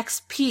the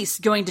next piece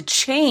going to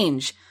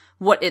change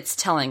what it's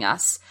telling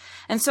us?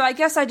 And so I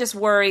guess I just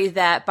worry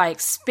that by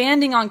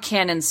expanding on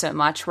canon so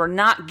much, we're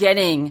not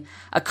getting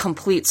a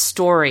complete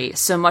story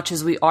so much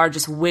as we are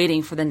just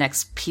waiting for the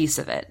next piece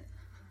of it.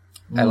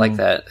 I like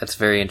that. That's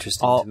very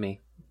interesting to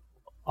me.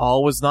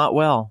 All was not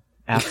well,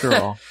 after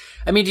all.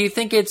 I mean, do you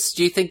think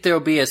there will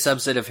be a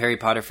subset of Harry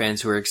Potter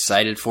fans who are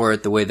excited for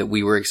it the way that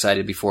we were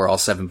excited before all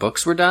 7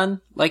 books were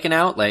done,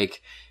 out?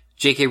 Like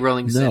J.K.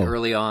 Rowling said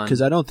early on.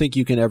 Because I don't think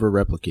you can ever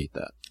replicate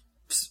that.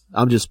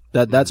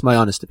 That's my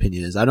honest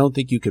opinion, is I don't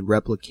think you could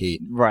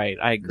replicate. Right,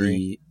 I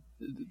agree.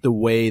 The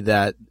way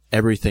that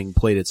everything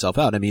played itself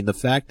out. I mean, the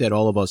fact that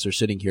all of us are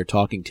sitting here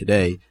talking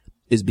today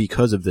is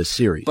because of this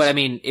series. But I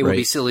mean, it would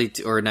be silly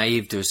or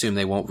naive to assume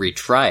they won't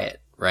retry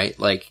it, right?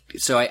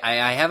 So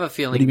I have a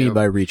feeling. What do you mean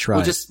by retry?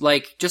 Well, just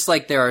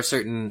like there are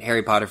certain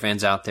Harry Potter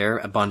fans out there,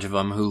 a bunch of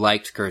them who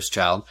liked Cursed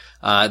Child.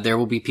 There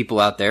will be people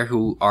out there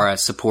who are a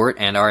support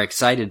and are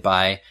excited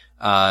by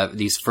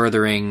these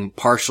furthering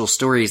partial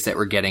stories that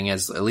we're getting,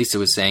 as Elisa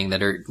was saying,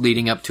 that are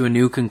leading up to a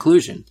new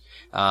conclusion.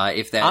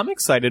 I'm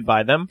excited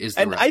by them,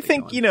 and I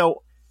think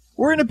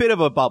we're in a bit of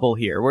a bubble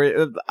here.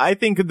 I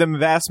think the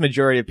vast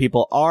majority of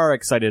people are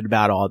excited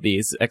about all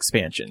these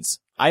expansions.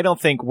 I don't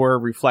think we're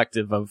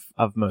reflective of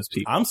most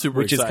people. I'm super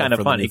which excited, is kind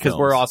of funny because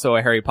we're also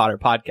a Harry Potter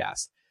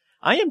podcast.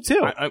 I am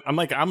too.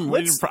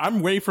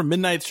 I'm ready for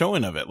midnight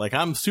showing of it.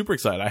 I'm super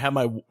excited. I have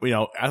my,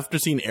 after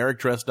seeing Eric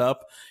dressed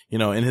up,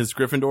 in his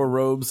Gryffindor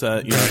robes,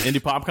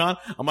 Indie PopCon,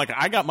 I'm like,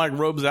 I got my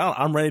robes out.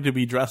 I'm ready to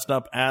be dressed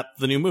up at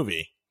the new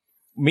movie.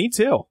 Me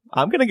too.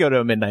 I'm going to go to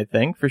a midnight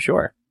thing for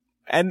sure.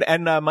 And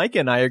Mike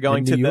and I are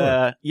going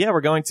to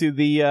we're going to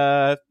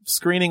the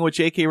screening with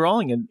J.K.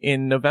 Rowling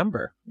in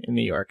November in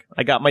New York.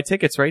 I got my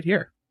tickets right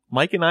here.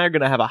 Mike and I are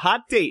going to have a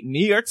hot date in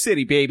New York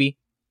City, baby.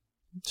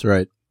 That's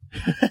right.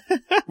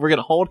 We're going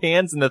to hold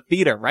hands in the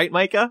theater, right,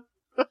 Micah?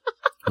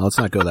 Let's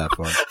not go that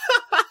far.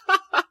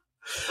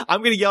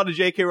 I'm going to yell to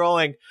J.K.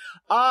 Rowling,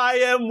 I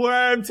am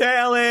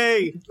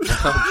Wormtaily!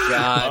 Oh,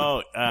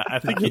 God. I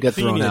think you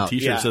need a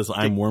t-shirt that says,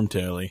 I'm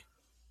Wormtaily.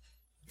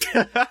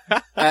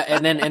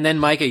 And then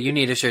Micah, you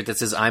need a shirt that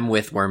says I'm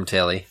with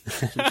Wormtaily.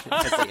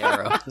 That's the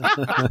arrow.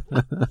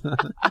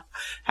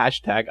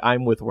 Hashtag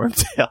I'm with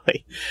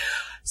Wormtaily.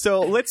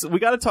 So we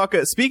got to talk,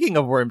 speaking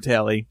of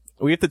Wormtaily,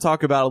 we have to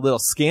talk about a little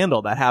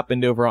scandal that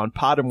happened over on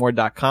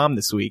Pottermore.com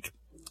this week.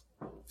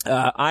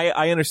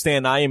 I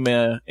understand I am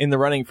in the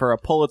running for a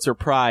Pulitzer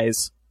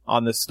Prize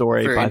on this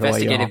story, for by the way.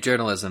 Investigative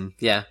journalism,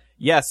 yeah.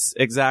 Yes,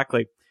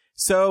 exactly.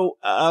 So,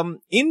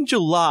 in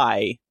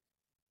July,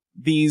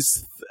 back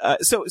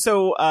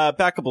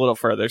up a little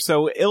further.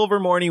 So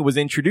Ilvermorny was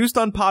introduced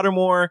on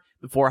Pottermore,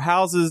 the 4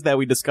 houses that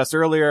we discussed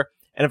earlier,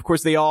 And of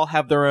course, they all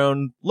have their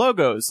own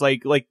logos,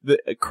 like the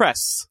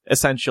crests,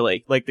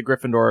 essentially, like the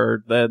Gryffindor,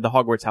 the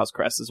Hogwarts house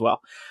crest as well.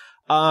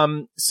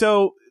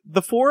 So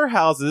the 4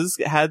 houses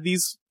had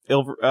these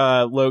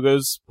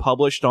logos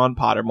published on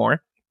Pottermore.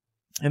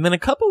 And then a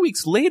couple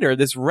weeks later,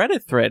 this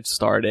Reddit thread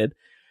started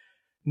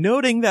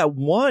noting that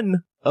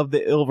one of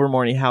the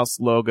Ilvermorny house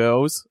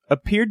logos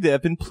appeared to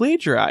have been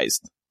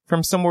plagiarized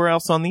from somewhere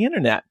else on the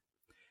internet.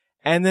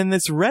 And then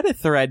this Reddit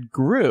thread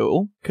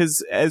grew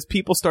because as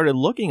people started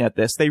looking at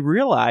this, they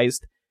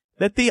realized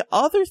that the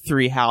other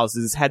 3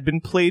 houses had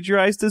been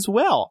plagiarized as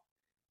well.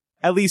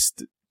 At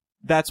least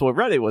that's what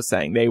Reddit was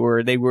saying. They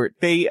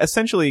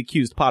essentially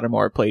accused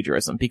Pottermore of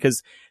plagiarism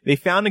because they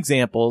found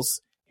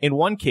examples. In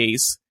one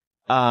case,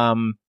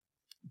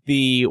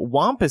 the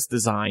Wampus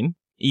design,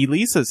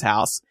 Elisa's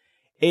house,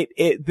 the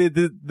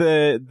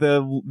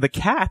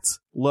cat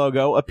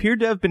logo appeared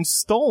to have been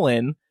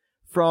stolen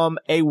from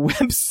a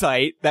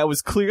website that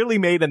was clearly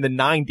made in the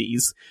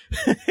 90s.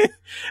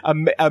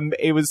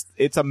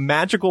 It's a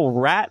magical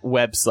rat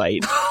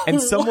website,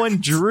 and someone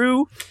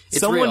drew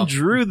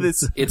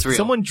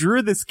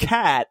this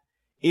cat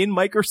in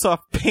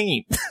Microsoft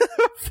Paint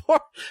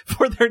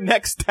for their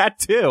next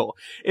tattoo.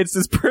 It's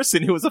this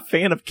person who was a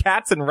fan of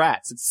cats and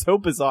rats. It's so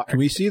bizarre. Can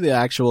we see the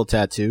actual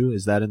tattoo?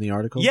 Is that in the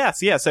article?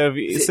 Yes, yeah. So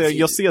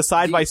you'll see a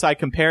side-by-side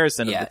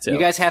comparison of the two. You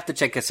guys have to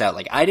check this out.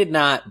 Like, I did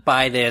not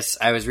buy this.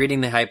 I was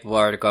reading the Hypable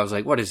article. I was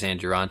like, what is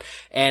Andrew on?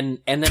 And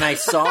then I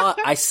saw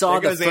the first,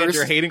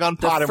 Andrew hating on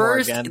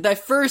Pottermore again. The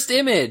first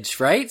image,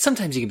 right?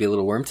 Sometimes you can be a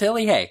little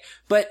worm-taily, hey.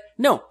 But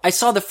no, I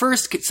saw the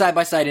first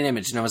side-by-side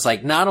image, and I was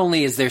like, not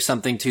only is there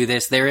something to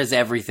this, there is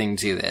everything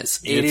to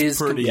this. It is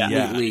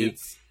completely...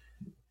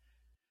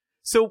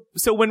 So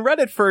when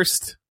Reddit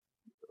first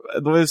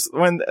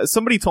when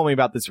somebody told me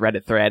about this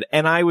Reddit thread,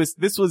 and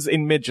this was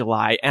in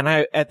mid-July, and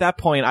at that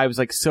point I was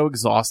like so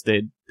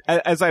exhausted.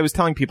 As I was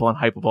telling people on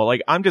Hypable,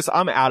 like,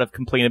 I'm out of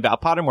complaining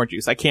about Pottermore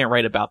juice. I can't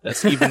write about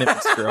this, even if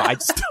it's true.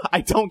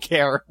 I don't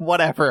care.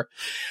 Whatever.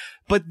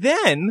 But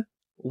then,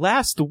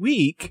 last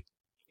week,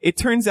 it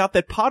turns out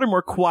that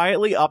Pottermore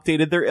quietly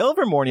updated their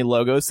Ilvermorny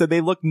logos so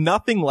they look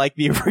nothing like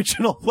the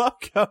original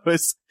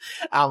logos.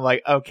 I'm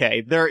like,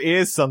 okay, there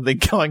is something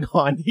going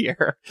on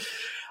here.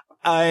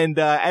 And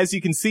as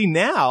you can see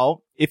now,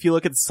 if you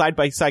look at the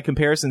side-by-side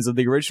comparisons of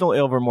the original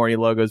Ilvermorny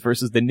logos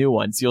versus the new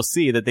ones, you'll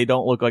see that they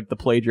don't look like the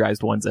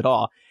plagiarized ones at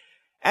all.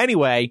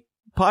 Anyway,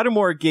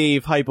 Pottermore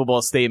gave Hypable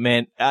a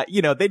statement.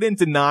 They didn't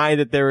deny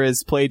that there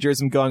is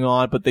plagiarism going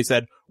on, but they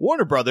said,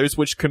 Warner Brothers,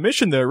 which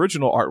commissioned the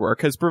original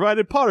artwork, has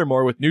provided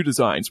Pottermore with new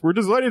designs. We're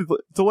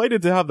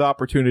delighted to have the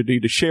opportunity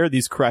to share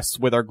these crests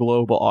with our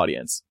global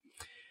audience.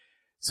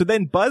 So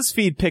then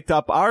BuzzFeed picked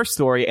up our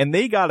story, and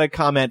they got a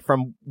comment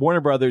from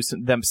Warner Brothers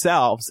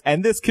themselves,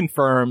 and this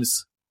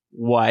confirms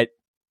what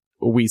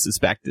we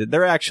suspected.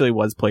 There actually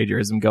was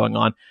plagiarism going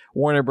on.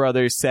 Warner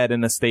Brothers said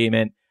in a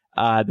statement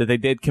that they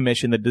did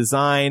commission the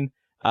design.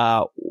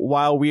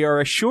 While we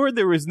are assured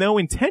there was no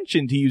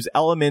intention to use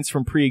elements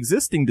from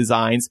pre-existing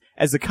designs,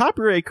 as a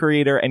copyright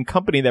creator and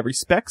company that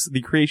respects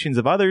the creations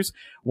of others,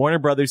 Warner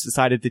Brothers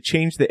decided to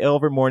change the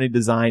Ilvermorny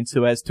design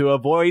so as to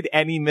avoid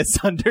any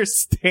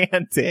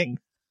misunderstanding.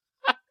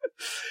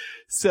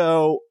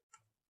 So,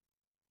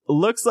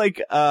 looks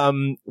like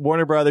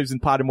Warner Brothers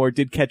and Pottermore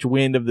did catch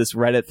wind of this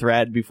Reddit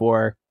thread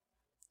before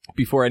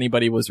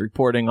anybody was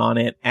reporting on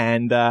it,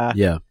 and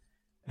yeah.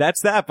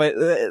 That's that, but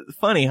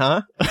funny,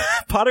 huh?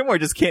 Pottermore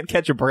just can't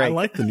catch a break. I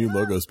like the new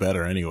logos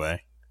better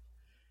anyway.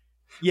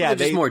 Yeah,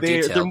 they're just more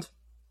detailed.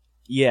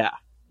 Yeah.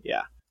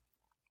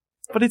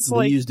 But it's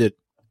they used it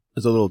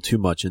as a little too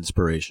much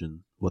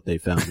inspiration, what they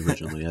found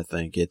originally, I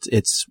think.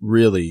 It's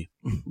really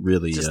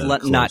just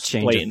not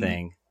change blatant. a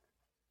thing.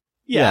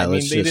 Yeah, I mean,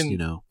 let's they just,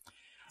 didn't,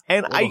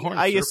 And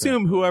I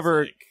assume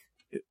whoever...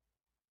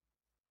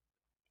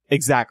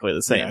 Exactly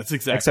the same. Yeah, it's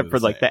exactly except for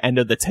the like same. the end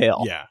of the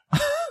tail. Yeah.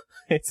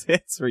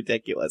 It's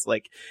ridiculous.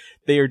 Like,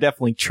 they are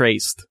definitely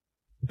traced.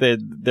 They're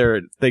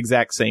the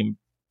exact same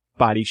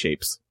body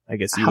shapes, I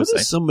guess you How would say.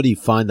 does somebody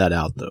find that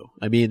out, though?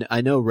 I mean,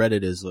 I know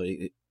Reddit is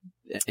like,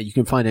 you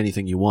can find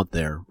anything you want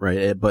there,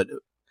 right? But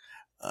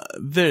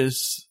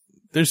there's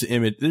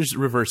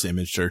reverse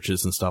image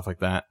searches and stuff like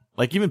that.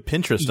 Like even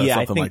Pinterest does Yeah,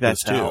 I something think like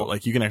this that's too. how-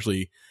 Like you can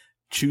actually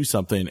choose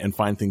something and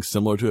find things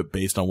similar to it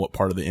based on what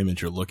part of the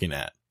image you're looking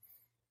at.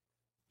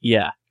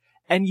 Yeah.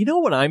 And you know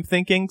what I'm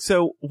thinking?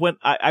 So when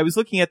I was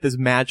looking at this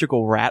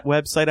magical rat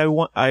website I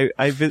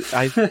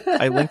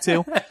linked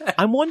to,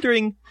 I'm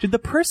wondering, did the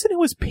person who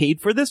was paid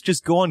for this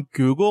just go on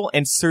Google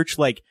and search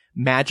like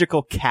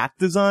magical cat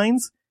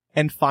designs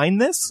and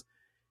find this?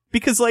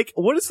 Because like,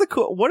 what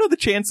are the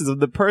chances of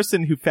the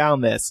person who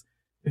found this,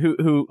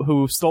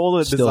 who stole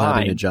the still design?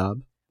 having a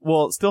job?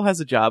 Well, still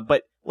has a job,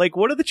 but like,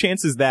 what are the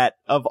chances that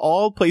of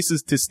all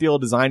places to steal a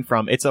design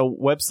from, it's a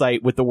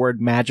website with the word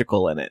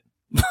magical in it?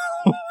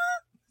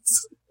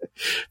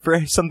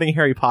 For something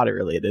Harry Potter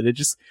related.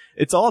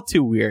 It's all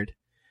too weird.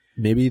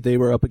 Maybe they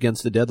were up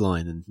against the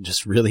deadline and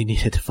just really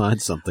needed to find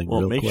something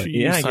Well, real make quick. sure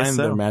you Yeah, I guess sign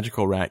so. their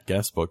Magical Rat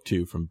guest book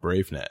too from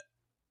BraveNet.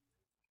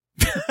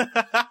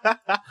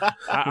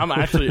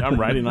 I'm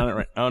writing on it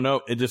right. Oh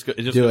no, it just goes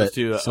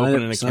to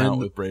open an account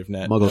with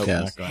BraveNet.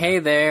 MuggleCast. Nope, hey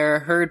there,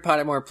 heard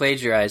Pottermore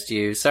plagiarized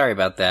you. Sorry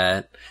about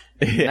that.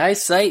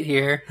 Nice site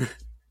here.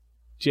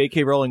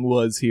 J.K. Rowling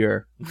was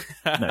here.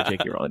 No,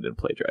 J.K. Rowling didn't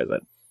plagiarize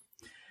it.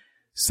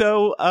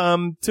 So,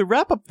 to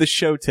wrap up the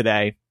show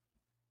today,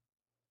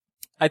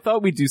 I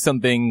thought we'd do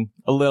something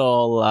a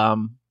little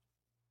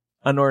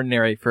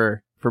unordinary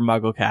for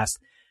MuggleCast.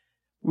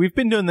 We've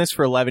been doing this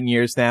for 11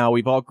 years now.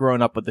 We've all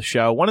grown up with the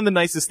show. One of the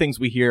nicest things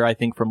we hear, I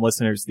think, from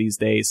listeners these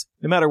days,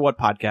 no matter what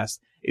podcast,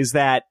 is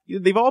that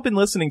they've all been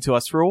listening to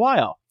us for a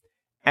while.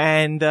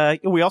 And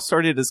we all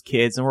started as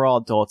kids, and we're all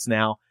adults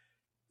now.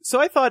 So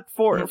I thought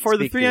for the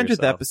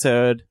 300th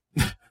episode,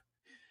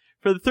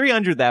 for the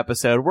 300th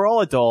episode, we're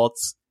all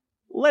adults.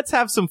 Let's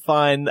have some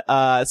fun.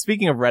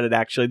 Speaking of Reddit,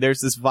 actually, there's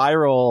this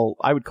viral,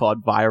 I would call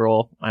it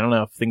viral. I don't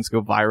know if things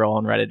go viral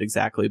on Reddit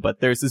exactly, but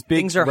there's this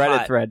big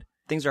Reddit thread.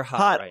 Things are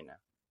hot right now.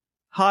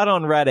 Hot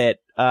on Reddit.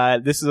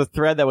 This is a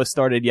thread that was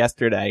started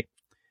yesterday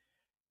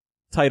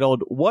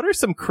titled, "What are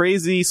some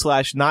crazy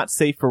 / not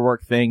safe for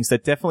work things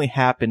that definitely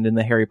happened in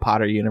the Harry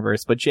Potter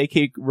universe, but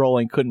J.K.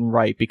 Rowling couldn't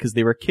write because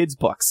they were kids'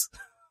 books?"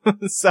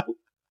 So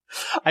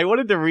I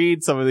wanted to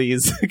read some of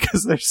these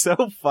because they're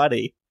so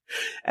funny.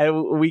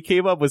 And we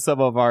came up with some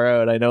of our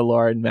own. I know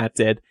Laura and Matt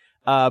did.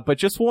 But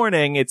just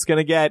warning, it's going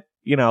to get,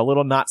 a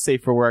little not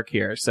safe for work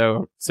here.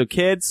 So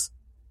kids,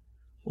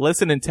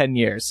 listen in 10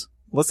 years.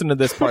 Listen to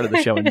this part of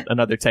the show in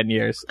another 10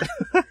 years.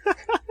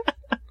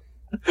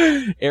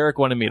 Eric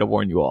wanted me to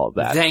warn you all of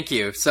that. Thank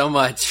you so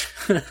much.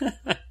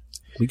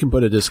 We can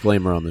put a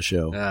disclaimer on the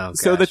show. Oh,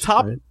 so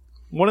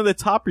one of the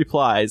top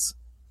replies,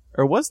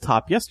 or was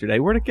top yesterday,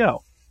 where'd it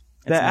go?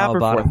 The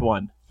Aberforth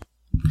one.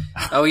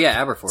 Oh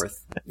yeah, Aberforth.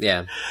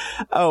 Yeah.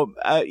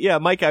 Yeah,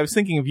 Mike, I was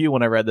thinking of you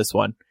when I read this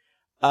one.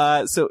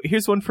 So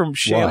here's one from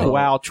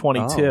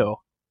ShamWow22. Oh.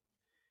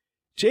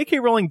 J.K.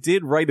 Rowling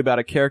did write about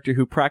a character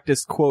who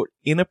practiced, quote,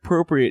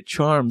 inappropriate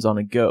charms on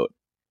a goat.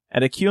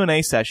 At a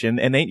Q&A session,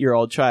 an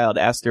 8-year-old child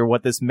asked her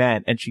what this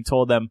meant, and she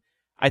told them,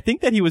 "I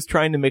think that he was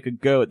trying to make a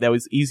goat that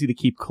was easy to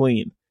keep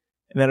clean,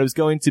 and that was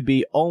going to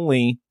be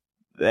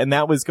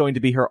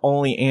her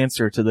only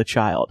answer to the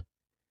child,"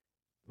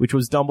 which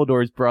was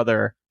Dumbledore's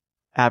brother,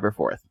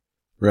 Aberforth.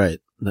 Right.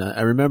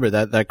 I remember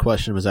that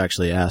question was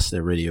actually asked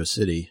at Radio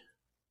City.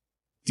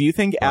 Do you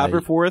think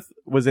Aberforth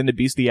was into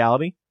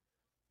bestiality?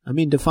 I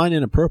mean, define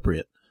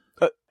inappropriate.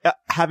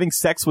 Having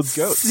sex with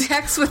goats.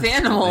 Sex with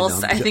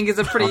animals, I think, is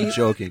a pretty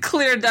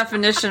clear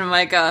definition,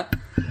 Micah.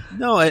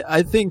 No,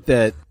 I think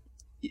that...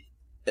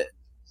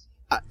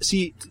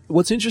 see,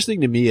 what's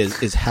interesting to me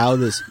is how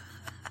this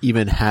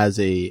even has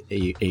a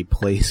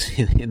place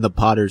in the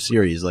Potter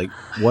series. Like,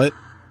 what...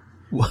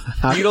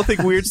 You don't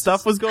think weird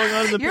stuff was going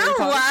on in the You're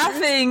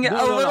laughing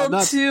a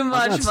little too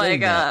much,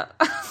 Micah.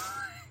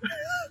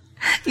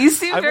 You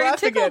seem very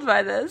tickled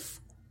by this.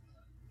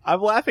 I'm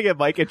laughing at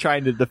Micah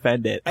trying to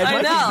defend it. And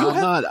I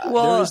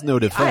know. There is no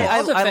defense.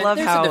 I love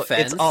how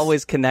it's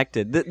always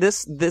connected.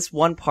 This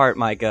one part,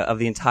 Micah, of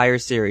the entire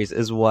series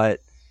is what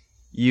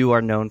you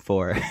are known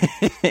for.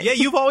 Yeah,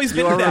 you've always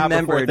been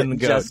remembered in the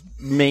goat. Just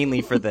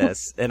mainly for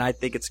this, and I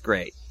think it's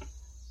great.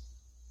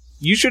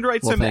 You should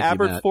write some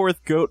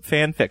Aberforth goat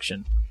fan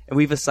fiction. And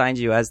we've assigned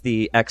you as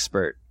the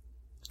expert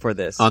for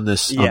this. On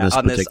this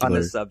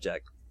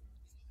subject.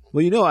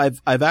 Well,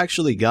 I've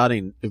actually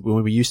gotten,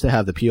 when we used to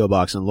have the P.O.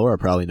 box, and Laura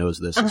probably knows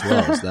this as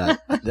well, is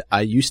that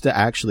I used to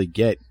actually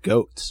get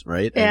goats,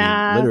 right?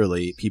 Yeah. I mean,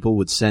 literally, people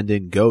would send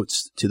in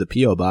goats to the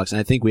P.O. box,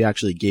 and I think we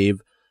actually gave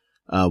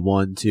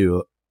one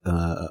to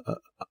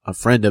a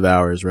friend of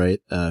ours, right,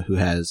 who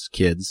has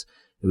kids.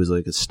 It was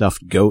like a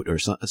stuffed goat or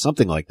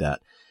something like that.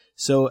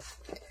 So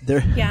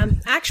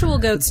actual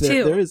goats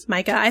too,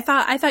 Micah. I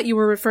thought you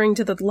were referring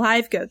to the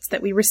live goats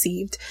that we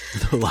received.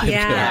 The live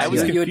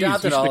goats. You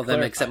adopted all of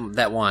them except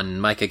that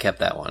one. Micah kept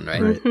that one,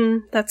 right?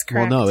 Mm-hmm. That's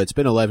correct. Well, no, it's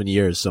been 11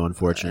 years, so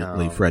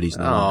unfortunately, Freddie's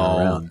no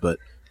longer around. But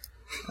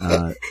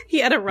he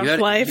had a rough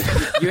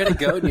life. You had a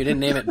goat and you didn't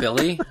name it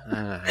Billy?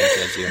 I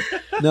judge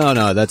you.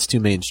 No, that's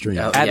too mainstream.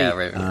 Oh, yeah,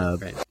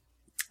 right.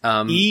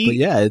 But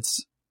yeah,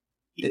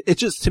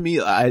 it's just, to me,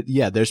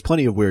 there's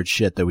plenty of weird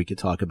shit that we could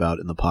talk about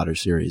in the Potter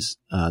series,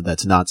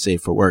 that's not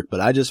safe for work, but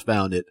I just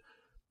found it,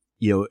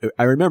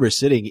 I remember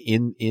sitting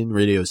in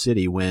Radio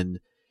City when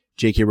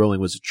J.K. Rowling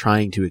was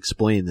trying to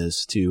explain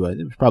this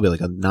to, probably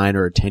like a 9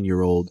 or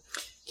 10-year-old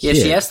kid.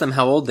 Yeah, she asked them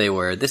how old they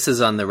were. This is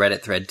on the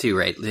Reddit thread too,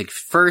 right? Like,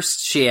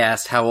 first she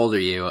asked, "How old are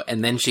you?"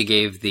 And then she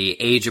gave the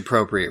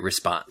age-appropriate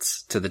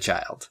response to the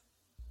child.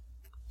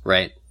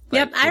 Right?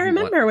 Yep, I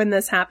remember when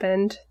this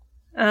happened.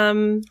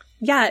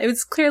 Yeah, it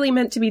was clearly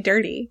meant to be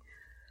dirty.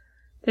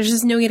 There's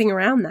just no getting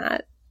around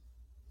that.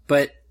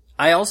 But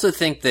I also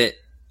think that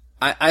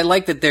I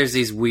like that there's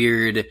these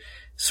weird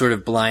sort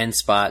of blind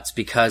spots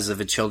because of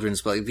a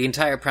children's book. The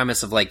entire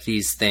premise of like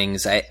these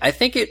things, I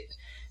think it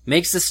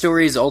makes the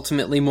stories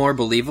ultimately more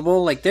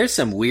believable. Like, there's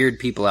some weird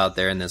people out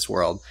there in this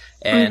world,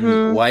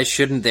 and why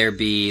shouldn't there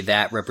be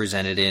that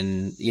represented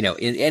in,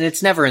 and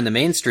it's never in the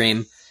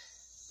mainstream,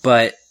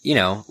 but,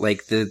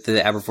 like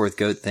the Aberforth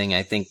goat thing,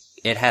 I think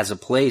it has a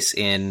place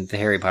in the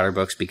Harry Potter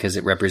books because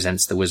it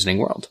represents the Wizarding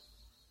World.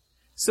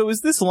 So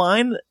is this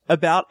line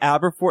about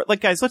Aberforth?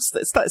 Like, guys, let's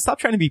stop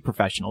trying to be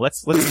professional.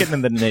 Let's get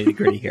into the nitty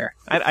gritty here.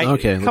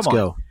 Okay, let's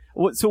go.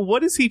 So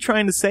what is he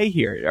trying to say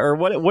here? Or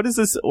what is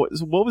this?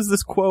 What was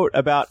this quote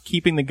about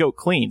keeping the goat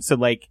clean? So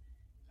like,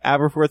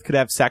 Aberforth could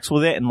have sex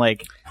with it and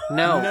like.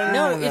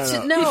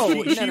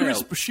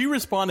 She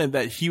responded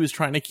that he was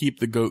trying to keep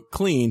the goat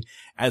clean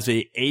as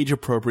a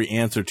age-appropriate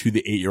answer to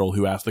the 8-year-old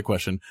who asked the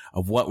question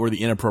of what were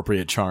the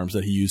inappropriate charms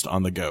that he used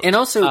on the goat. And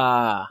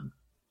also,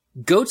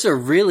 goats are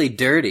really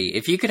dirty.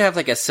 If you have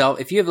like a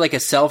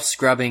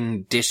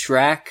self-scrubbing dish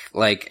rack,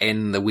 like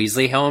in the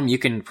Weasley home, you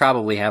can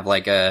probably have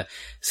like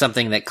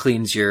something that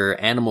cleans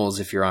your animals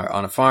if you're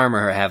on a farm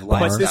or have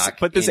livestock.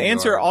 But this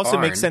answer also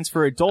makes sense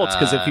for adults,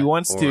 because if he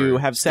wants to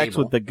have sex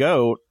with the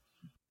goat,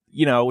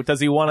 you know, does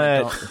he want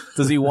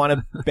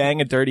to bang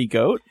a dirty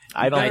goat?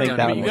 I don't think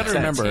that would You make gotta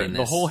sense. remember,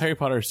 the whole Harry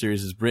Potter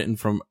series is written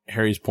from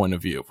Harry's point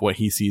of view, of what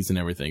he sees and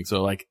everything.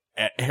 So like,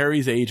 at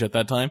Harry's age at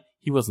that time,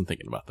 he wasn't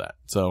thinking about that.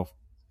 So.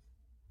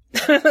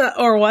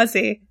 Or was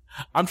he?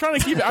 I'm trying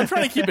to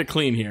keep it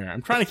clean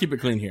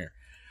here.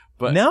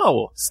 But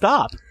no,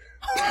 stop.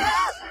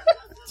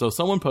 So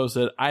someone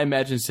posted, I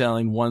imagine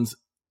selling one's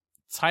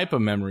type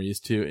of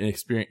memories to an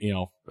experience, you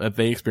know, that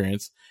they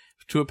experience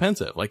to a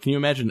pensive. Like, can you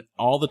imagine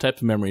all the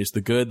types of memories,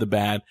 the good, the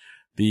bad,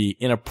 the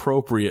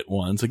inappropriate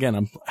ones? Again,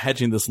 I'm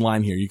hedging this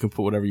line here. You can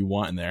put whatever you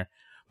want in there,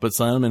 but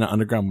selling them in an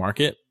underground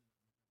market.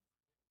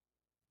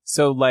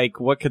 So like,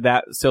 what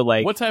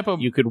type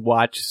of, you could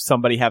watch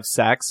somebody have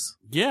sex?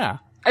 Yeah.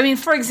 I mean,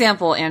 for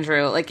example,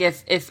 Andrew, like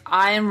if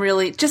I am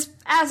really, just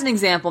as an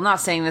example,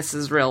 not saying this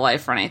is real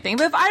life or anything,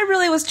 but if I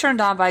really was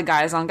turned on by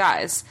guys on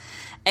guys,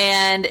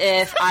 and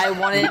if I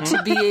wanted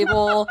to be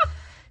able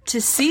to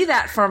see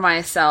that for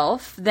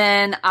myself,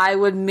 then I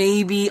would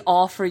maybe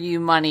offer you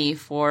money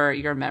for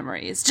your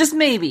memories. Just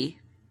maybe.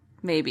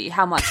 Maybe.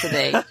 How much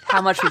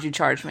would you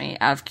charge me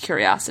out of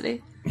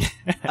curiosity?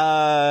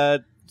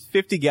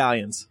 50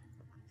 galleons.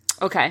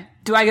 Okay.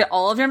 Do I get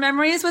all of your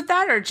memories with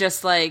that, or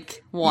just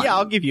like one? Yeah,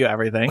 I'll give you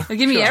everything.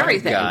 Give me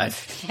everything. God.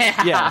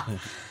 Yeah.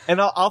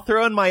 And I'll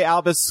throw in my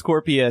Albus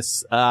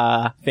Scorpius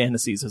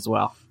fantasies as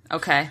well.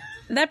 Okay.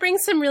 That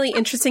brings some really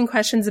interesting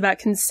questions about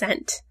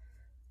consent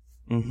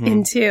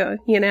into,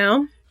 you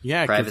know?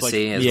 Yeah,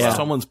 privacy like, as well.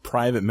 Someone's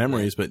private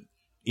memories, but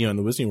you know, in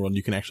the Wizarding World,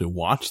 you can actually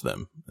watch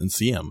them and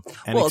see them.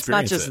 And well, it's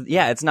not just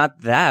it's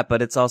not that,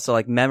 but it's also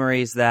like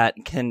memories that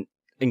can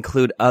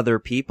include other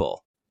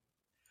people.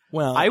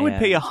 Well, I would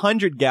pay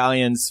 100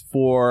 galleons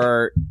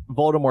for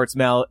Voldemort's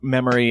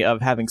memory of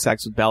having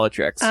sex with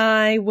Bellatrix.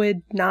 I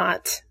would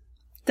not.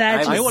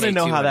 I want to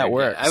know how that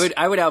works.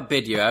 I would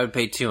outbid you. I would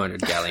pay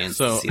 200 galleons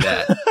to see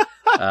that.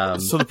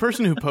 So the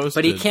person who posted,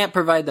 but he can't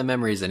provide the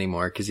memories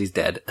anymore because he's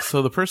dead.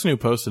 So the person who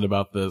posted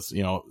about this,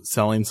 you know,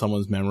 selling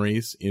someone's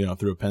memories, you know,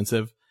 through a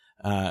pensive,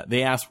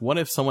 they asked, what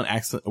if Snape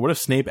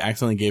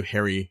accidentally gave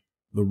Harry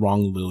the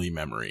wrong Lily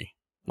memory?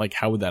 Like,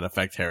 how would that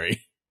affect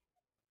Harry?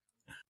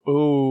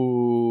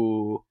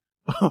 Ooh.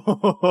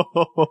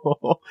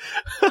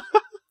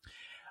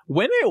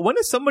 When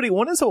is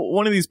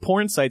one of these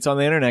porn sites on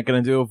the internet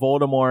going to do a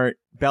Voldemort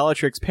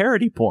Bellatrix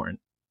parody porn?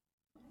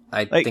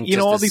 I think you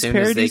know, all these soon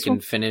as they parodies can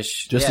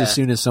finish. Just as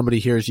soon as somebody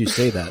hears you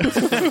say that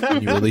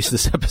when you release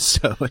this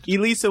episode.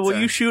 Elisa, will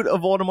you shoot a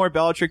Voldemort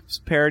Bellatrix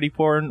parody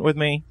porn with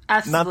me?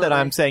 Absolutely. Not that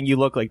I'm saying you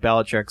look like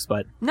Bellatrix,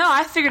 but no,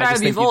 I figured I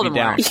would be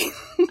Voldemort.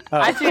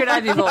 I figured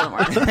I'd be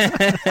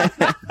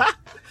Voldemort.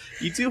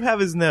 You do have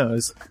his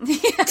nose.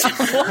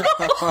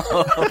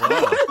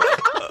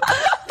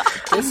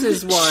 This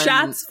is one.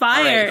 Shots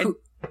fired. Right,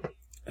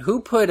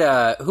 who put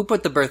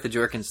the Bertha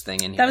Jorkins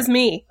thing in here? That was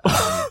me.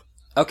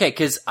 Okay,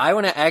 because I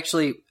want to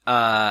actually,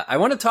 I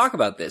want to talk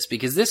about this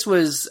because this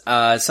was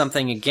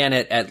something again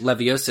at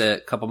Leviosa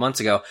a couple months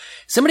ago.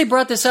 Somebody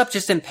brought this up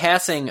just in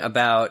passing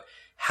about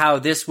how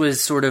this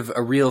was sort of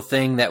a real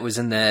thing that was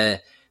in the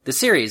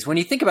series. When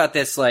you think about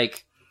this,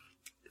 like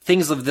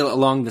things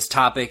along this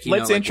topic,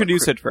 let's know,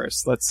 introduce it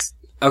first. Let's.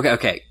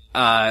 Okay.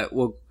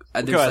 Well,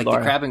 there's Go ahead, like Laura.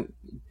 the crab and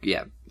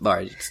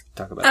Laura, you just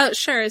talk about it. Oh,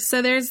 sure.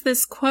 So there's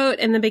this quote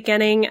in the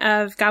beginning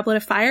of Goblet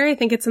of Fire. I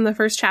think it's in the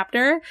first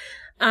chapter.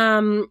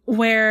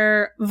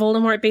 Where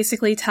Voldemort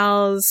basically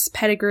tells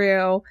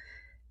Pettigrew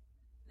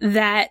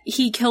that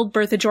he killed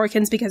Bertha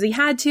Jorkins because he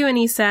had to, and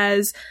he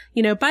says,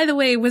 you know, by the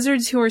way,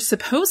 wizards who are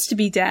supposed to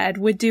be dead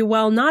would do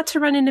well not to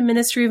run into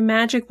Ministry of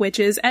Magic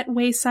witches at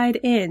wayside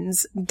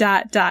inns, ...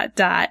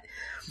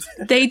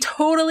 They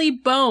totally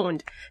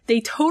boned.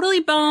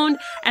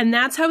 And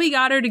that's how he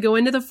got her to go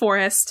into the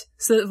forest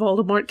so that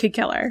Voldemort could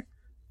kill her.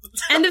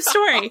 End of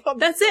story.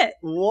 That's it.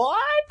 What?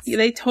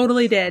 They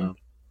totally did.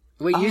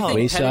 Wait, you think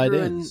Wayside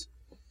Pettigrew Inns.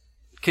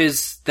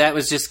 Because that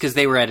was just because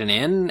they were at an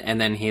inn, and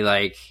then he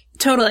like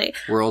Totally.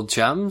 world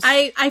chums.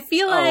 I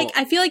feel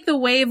like the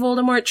way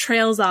Voldemort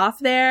trails off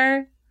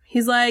there,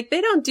 he's like,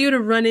 they don't do to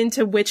run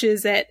into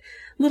witches at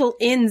little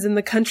inns in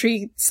the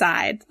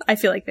countryside. I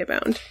feel like they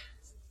boned.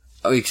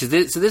 Okay,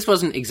 so this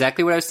wasn't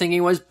exactly what I was thinking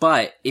it was,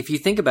 but if you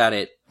think about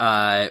it,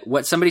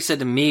 what somebody said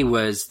to me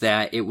was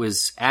that it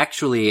was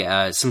actually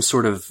some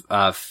sort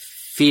of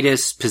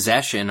fetus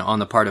possession on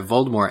the part of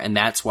Voldemort, and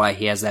that's why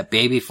he has that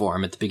baby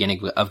form at the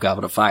beginning of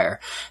Goblet of Fire.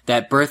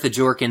 That Bertha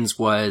Jorkins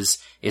was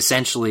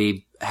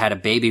essentially had a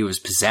baby who was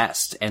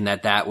possessed, and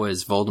that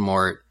was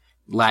Voldemort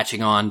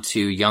latching on to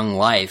young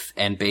life,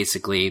 and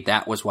basically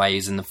that was why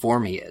he's in the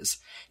form he is.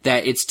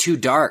 That it's too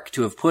dark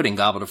to have put in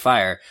Goblet of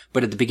Fire,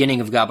 but at the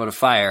beginning of Goblet of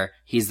Fire,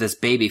 he's this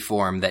baby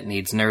form that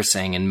needs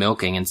nursing and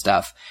milking and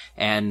stuff.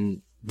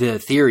 And the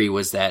theory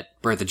was that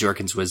Bertha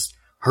Jorkins was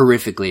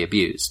horrifically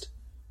abused.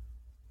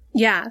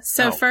 Yeah,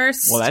 so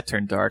first... Well, that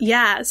turned dark.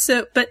 Yeah,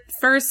 but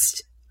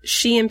first,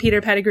 she and Peter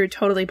Pettigrew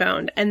totally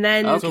boned, and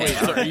then... Okay.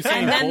 So are you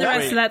saying and then the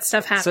rest of that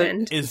stuff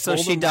happened. So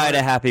she died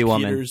a happy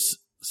woman. Peter's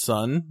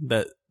son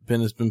that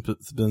has been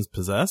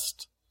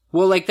possessed?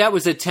 Well, like, that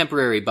was a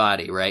temporary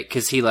body, right?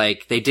 Because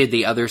they did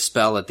the other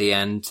spell at the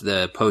end,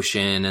 the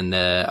potion and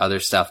the other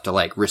stuff to,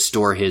 like,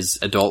 restore his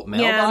adult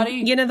male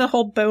body. You know, the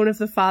whole bone of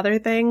the father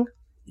thing?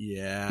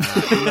 Yeah.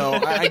 No,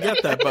 I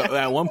get that, but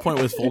at one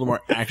point was Voldemort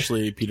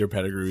actually Peter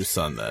Pettigrew's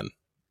son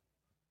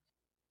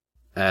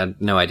then?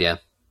 No idea.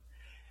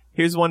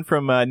 Here's one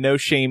from No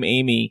Shame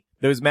Amy.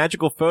 Those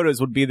magical photos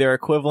would be their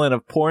equivalent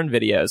of porn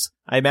videos.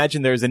 I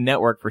imagine there's a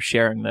network for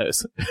sharing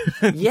those.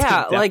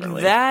 Yeah, like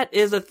that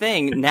is a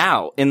thing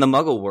now in the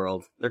Muggle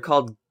world. They're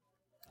called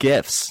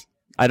GIFs.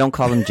 I don't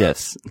call them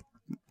GIFs,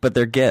 but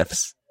they're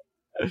GIFs.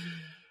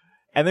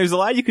 And there's a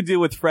lot you could do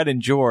with Fred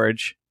and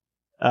George.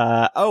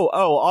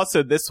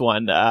 Also this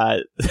one,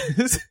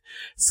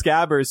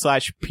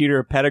 Scabbers /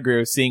 Peter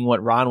Pettigrew seeing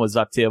what Ron was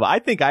up to. I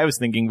think I was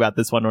thinking about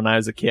this one when I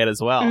was a kid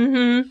as well.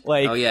 Mm-hmm.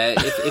 Like, oh yeah,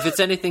 if it's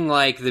anything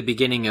like the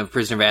beginning of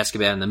Prisoner of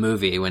Azkaban, the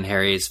movie, when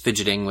Harry is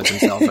fidgeting with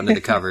himself under the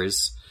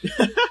covers.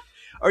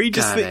 Or you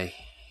just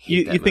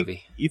you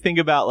think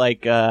about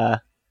like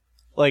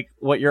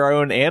what your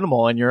own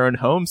animal in your own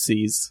home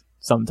sees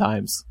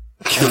sometimes,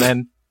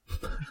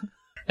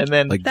 and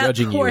then like that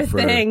judging poor you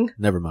for thing.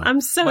 Never mind.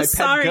 I'm so My pet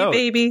sorry, goat.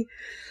 baby.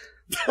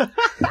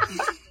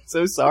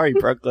 So sorry,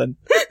 Brooklyn.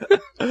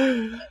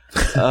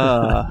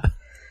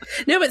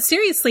 No, but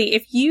seriously,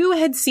 if you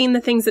had seen the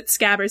things that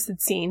Scabbers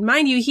had seen,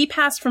 mind you, he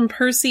passed from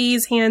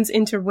Percy's hands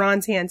into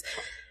Ron's hands.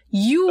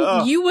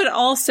 You would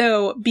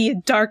also be a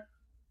dark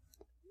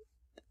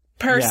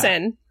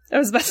person. Yeah. I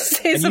was about to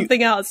say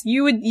something else.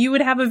 You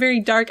would have a very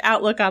dark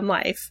outlook on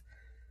life.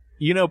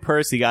 You know,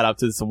 Percy got up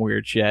to some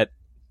weird shit.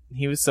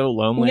 He was so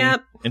lonely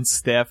and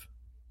stiff.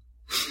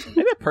 I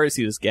bet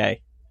Percy was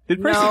gay.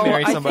 Did Percy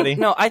marry somebody?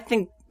 I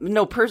think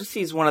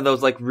Percy's one of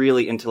those like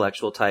really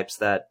intellectual types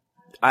that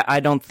I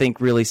don't think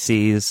really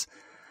sees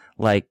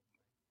like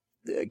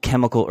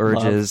chemical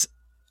urges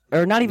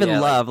or not even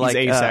love. He's like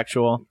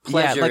asexual.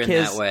 Pleasure like in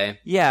that way.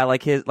 Yeah,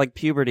 like his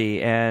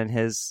puberty and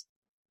his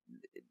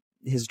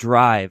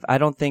drive. I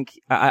don't think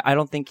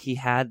he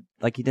had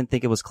he didn't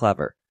think it was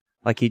clever.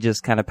 Like he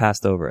just kind of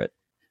passed over it.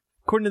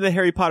 According to the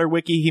Harry Potter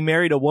wiki, he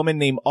married a woman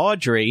named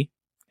Audrey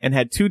and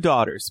had 2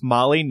 daughters,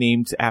 Molly,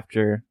 named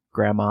after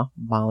Grandma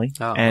Molly,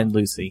 and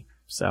Lucy.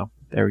 So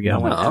there we go.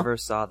 No one ever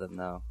saw them,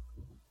 though.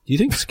 Do you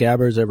think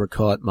Scabbers ever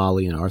caught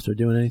Molly and Arthur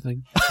doing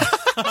anything?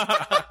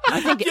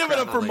 I think give it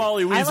up for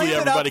Molly Weasley,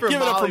 everybody. Give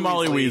it up for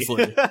Molly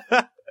Weasley.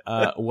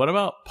 What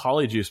about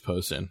Polyjuice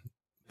Potion?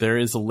 There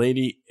is a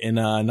lady in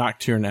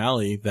Nocturne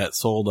Alley that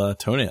sold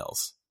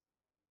toenails.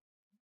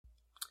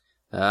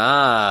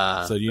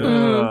 So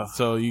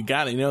you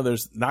got to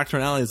there's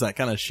Nocturne Alley is that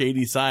kind of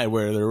shady side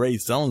where they're already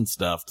selling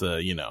stuff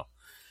to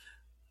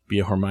be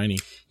a Hermione.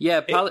 Yeah,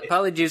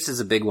 Polyjuice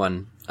is a big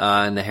one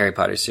in the Harry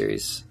Potter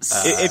series.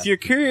 If you're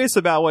curious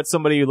about what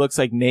somebody who looks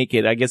like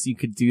naked, I guess you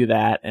could do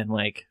that and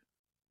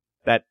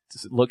that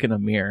look in a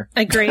mirror.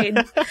 Agreed.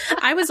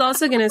 I was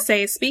also going to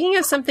say, speaking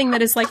of something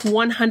that is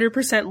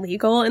 100%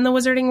 legal in the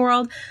wizarding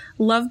world,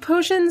 love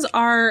potions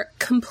are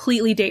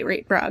completely date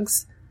rape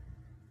drugs.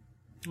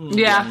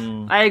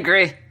 Yeah, I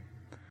agree.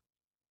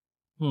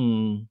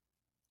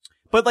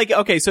 But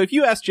okay, so if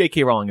you asked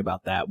J.K. Rowling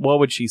about that, what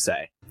would she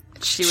say?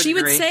 She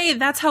would say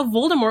that's how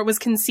Voldemort was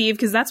conceived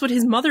because that's what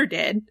his mother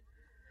did.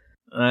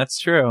 That's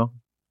true.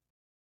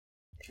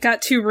 It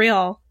got too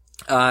real.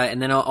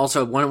 And then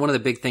also one of the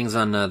big things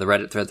on the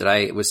Reddit thread that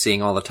I was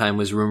seeing all the time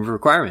was room of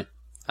requirement.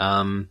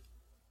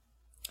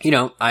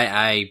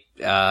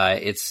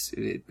 It's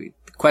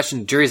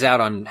question, jury's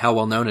out on how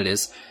well known it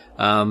is.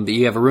 But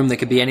you have a room that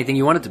could be anything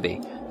you want it to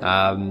be.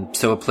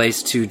 So a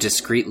place to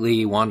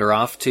discreetly wander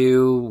off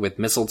to with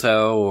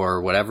mistletoe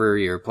or whatever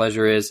your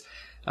pleasure is,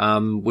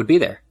 would be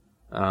there,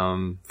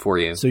 for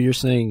you. So you're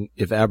saying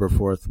if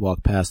Aberforth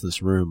walked past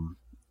this room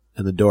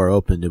and the door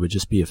opened, it would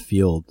just be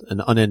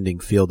an unending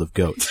field of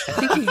goats. I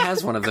think he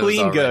has one of those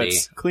clean already.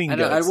 Goats. Clean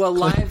goats. Well,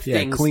 live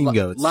things. Clean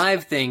goats.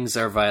 Live things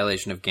are a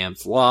violation of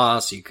Gamp's law,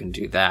 so you can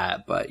do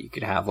that, but you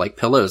could have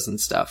pillows and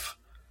stuff.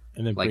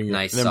 And then bring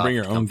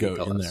your own goat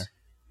pillows in there.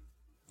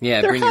 Yeah,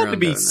 there bring your had own to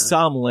be goat in there.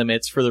 some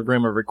limits for the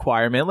room of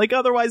requirement.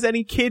 Otherwise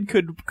any kid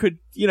could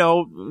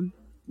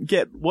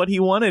get what he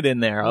wanted in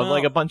there of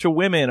like a bunch of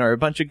women or a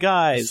bunch of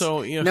guys.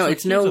 So no,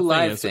 it's no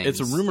live thing. It's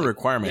a rumor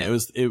requirement.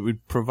 Yeah. It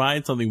would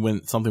provide something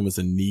when something was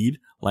in need,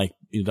 like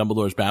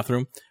Dumbledore's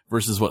bathroom,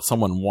 versus what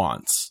someone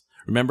wants.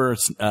 Remember,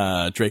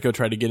 Draco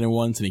tried to get in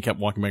once and he kept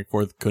walking back and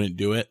forth, couldn't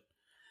do it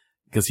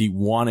because he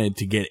wanted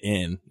to get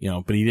in,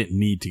 but he didn't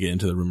need to get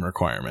into the rumor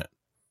requirement.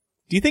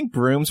 Do you think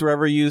brooms were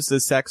ever used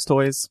as sex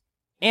toys?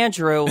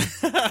 Andrew.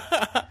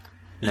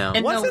 No.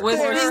 In Wasn't the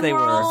Wizarding they were.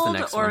 World The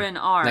next or one. in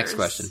ours? Next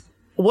question.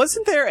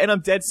 Wasn't there, and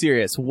I'm dead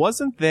serious,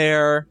 wasn't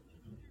there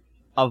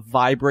a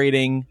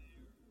vibrating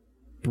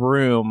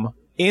broom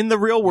in the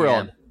real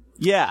world?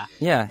 Yeah.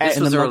 Yeah. This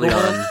In was the early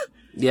Muggle on.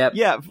 Yep.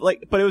 Yeah,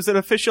 but it was an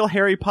official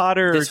Harry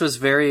Potter This was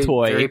very,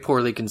 toy. very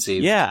poorly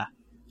conceived. Yeah,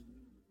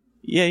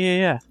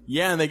 Yeah,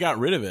 and they got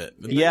rid of it.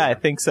 Yeah, I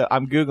think so.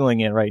 I'm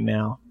Googling it right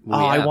now. Well,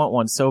 Oh, I yeah. want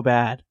one so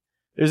bad.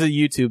 There's a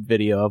YouTube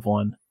video of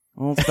one.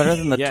 Well, it's better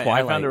than the Yeah, I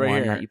Twilight found it right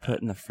one here. that you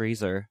put in the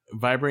freezer.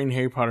 Vibrating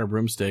Harry Potter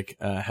broomstick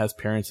has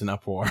parents in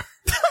uproar.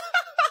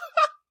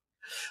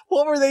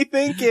 What were they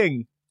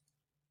thinking?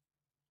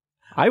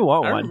 I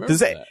want I one. remember Does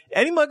that.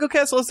 any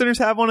MuggleCast listeners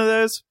have one of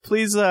those?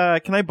 Please,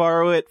 can I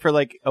borrow it for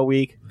like a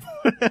week?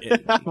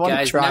 I wanna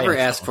Guys, try never it.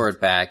 ask for it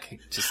back.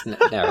 Just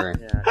never.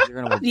 Yeah,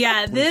 you're gonna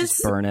Yeah,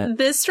 just burn it.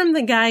 this from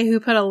the guy who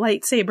put a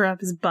lightsaber up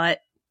his butt.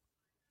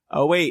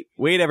 Oh, wait,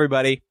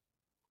 everybody.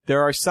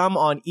 There are some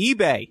on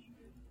eBay.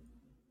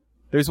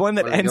 There's one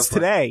that What do we ends go for?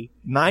 today.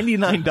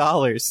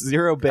 $99,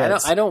 0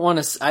 bits. I don't want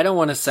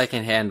a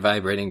secondhand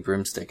vibrating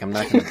broomstick. I'm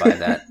not going to buy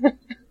that.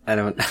 I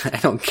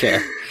don't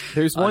care.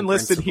 There's On one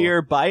listed principle.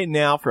 here. Buy it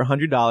now for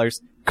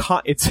 $100.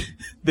 It's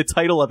the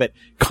title of it.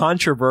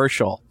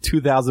 Controversial.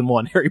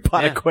 2001 Harry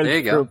Potter. Yeah, there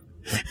you go. Broom.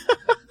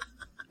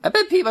 I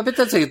bet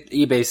that's an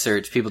eBay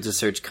search. People just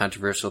search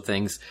controversial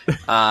things.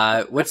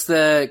 What's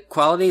the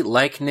quality?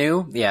 Like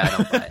new? Yeah, I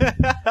don't buy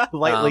it.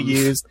 Lightly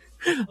used.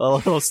 A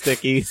little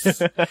sticky.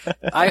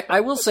 I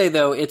will say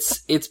though,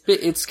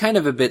 it's kind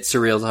of a bit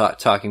surreal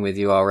talking with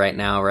you all right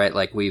now, right?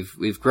 Like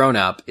we've grown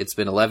up. It's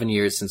been 11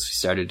 years since we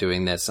started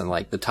doing this, and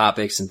like the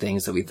topics and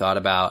things that we thought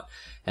about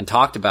and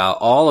talked about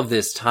all of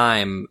this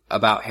time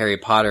about Harry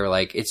Potter,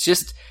 like it's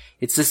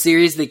the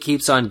series that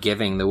keeps on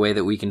giving, the way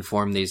that we can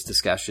form these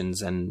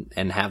discussions and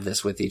have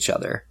this with each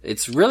other.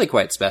 It's really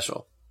quite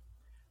special.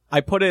 I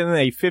put in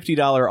a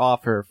 $50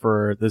 offer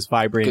for this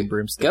vibrating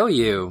broomstick. Go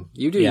you.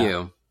 You do Yeah.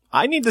 you.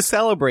 I need to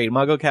celebrate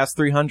MuggleCast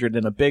 300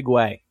 in a big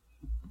way.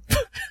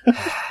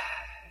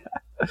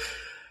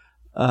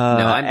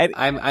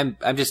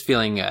 I'm just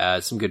feeling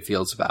some good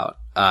feels about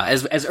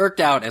as irked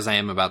out as I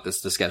am about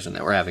this discussion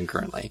that we're having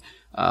currently.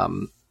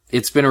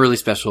 It's been a really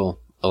special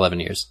 11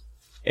 years.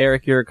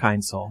 Eric, you're a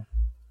kind soul.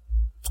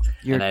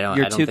 You're, I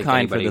don't too think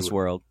kind for anybody this would-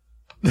 world.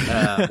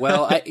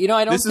 Well, I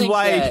don't This is think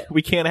why that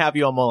we can't have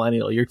you on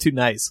Millennial. You're too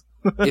nice.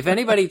 if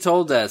anybody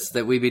told us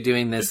that we'd be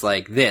doing this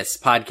like this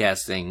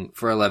podcasting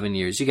for 11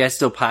 years, you guys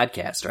still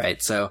podcast,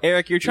 right? So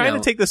Eric, you're trying to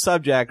take the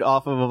subject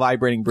off of a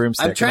vibrating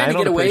broomstick. I'm trying and to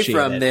I get don't away appreciate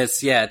from it. this,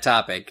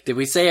 topic. Did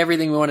we say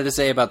everything we wanted to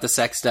say about the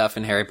sex stuff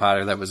in Harry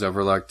Potter that was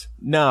overlooked?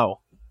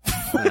 No.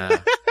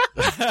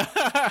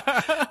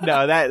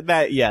 No,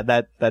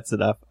 that's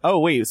enough. Oh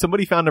wait,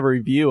 somebody found a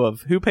review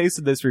of who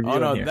pasted this review. Oh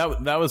no, in here?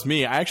 that was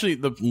me. Actually,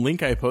 the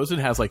link I posted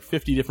has like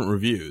 50 different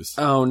reviews.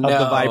 Oh no, of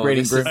the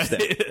vibrating this is-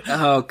 broomstick.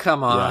 Oh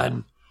come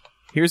on.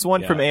 Here's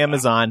one from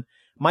Amazon.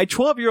 My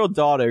 12-year-old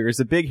daughter is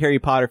a big Harry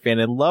Potter fan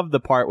and loved the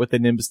part with the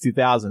Nimbus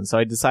 2000, so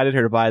I decided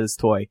her to buy this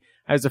toy.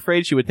 I was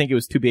afraid she would think it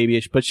was too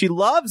babyish, but she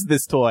loves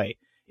this toy.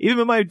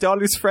 Even my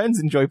daughter's friends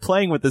enjoy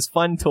playing with this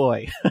fun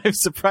toy. I'm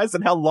surprised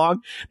at how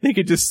long they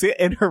could just sit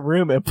in her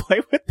room and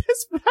play with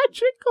this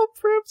magical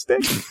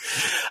broomstick.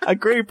 A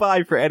great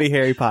buy for any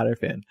Harry Potter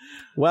fan.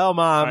 Well,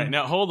 Mom, All right,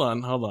 now hold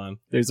on.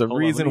 there's a Hold on,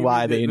 reason let me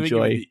why give you they the- let me give you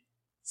enjoy the-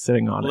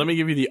 sitting on Let it. me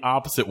give you the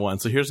opposite one.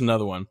 So here's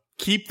another one.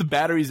 Keep the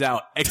batteries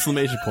out!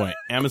 Exclamation point.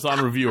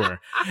 Amazon reviewer.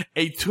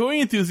 A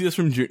toy enthusiast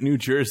from New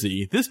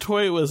Jersey. This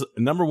toy was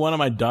number 1 on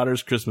my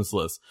daughter's Christmas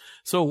list.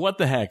 So what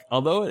the heck?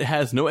 Although it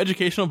has no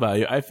educational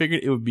value, I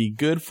figured it would be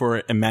good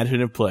for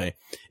imaginative play.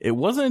 It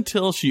wasn't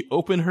until she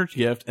opened her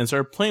gift and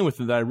started playing with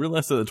it that I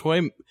realized that the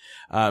toy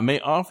may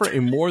offer a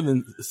more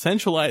than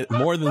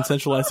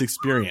centralized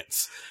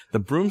experience. The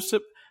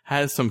broomstick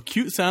has some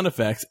cute sound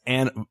effects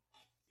and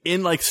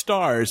in like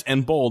stars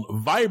and bold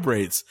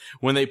vibrates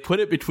when they put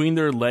it between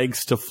their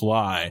legs to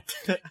fly.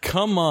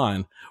 Come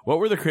on. What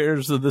were the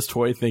creators of this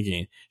toy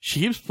thinking?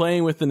 She keeps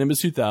playing with the Nimbus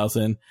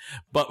 2000,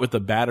 but with the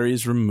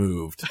batteries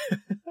removed.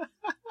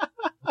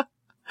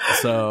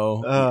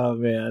 So, Oh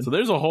man. so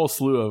there's a whole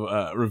slew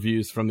of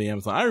reviews from the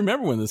Amazon. I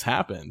remember when this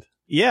happened.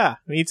 Yeah,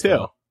 me too.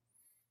 So-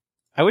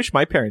 I wish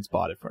my parents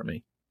bought it for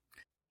me.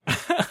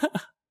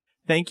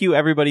 Thank you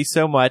everybody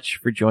so much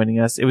for joining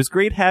us. It was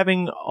great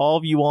having all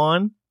of you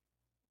on.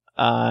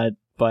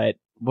 But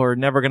we're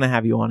never going to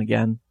have you on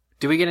again.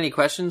 Do we get any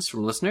questions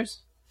from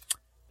listeners?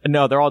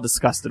 No, they're all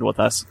disgusted with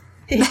us.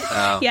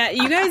 Oh. Yeah,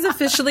 you guys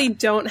officially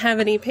don't have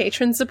any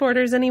patron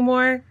supporters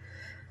anymore.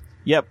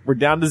 Yep, we're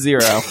down to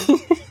 0.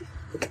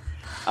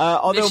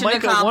 Although Mission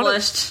Micah,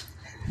 accomplished.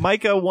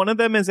 Micah, one of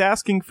them is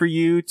asking for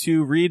you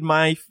to read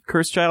my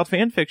Cursed Child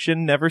fanfiction,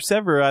 Never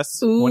Sever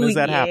Us. Ooh, when is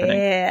that happening?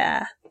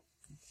 Yeah.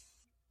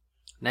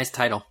 Nice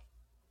title.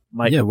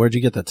 Micah, Yeah, where'd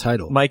you get that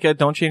title? Micah,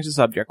 don't change the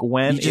subject.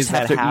 When You is just that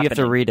have to. happening? You have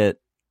to read it.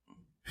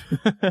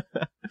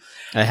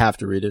 I have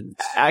to read it.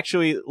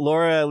 Actually,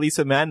 Laura,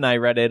 Lisa, Matt, and I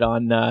read it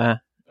on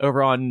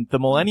over on the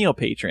Millennial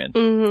Patreon,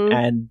 Mm-hmm.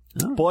 and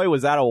boy,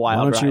 was that a Why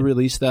wild don't ride. you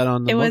release that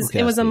on the It was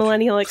Mugglecast a page?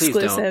 millennial Please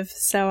don't. exclusive,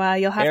 so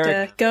you'll have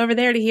Eric. to go over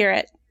there to hear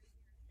it.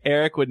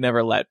 Eric would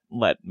never let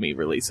me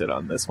release it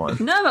on this one.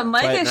 No, but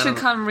Micah But- should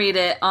come read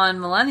it on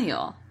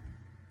Millennial.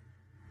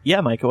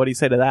 Yeah, Micah, what do you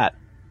say to that?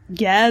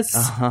 Yes.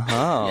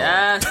 Oh.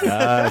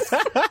 Yes.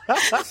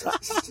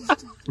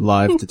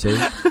 Live to tape.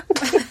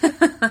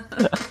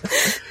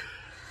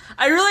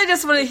 I really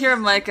just want to hear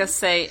Micah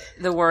say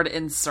the word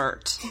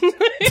insert.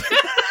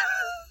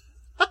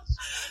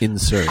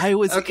 Insert. I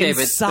was Okay,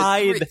 but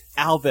inside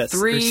Albus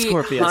or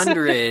Scorpius.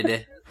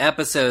 300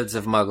 episodes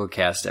of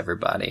MuggleCast,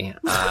 everybody.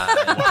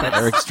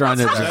 Eric's trying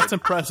to. That's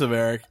impressive,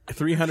 Eric.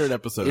 300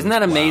 episodes. Isn't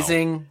that Wow.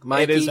 amazing,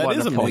 Mikey? It is That is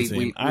wonderful. amazing.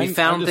 We I'm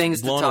found just things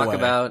to blown talk away.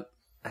 about.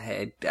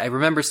 I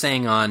remember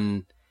saying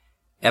on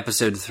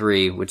episode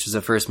 3, which is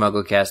the first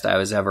MuggleCast I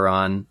was ever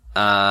on,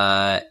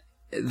 that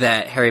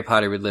Harry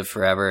Potter would live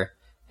forever.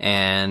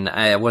 And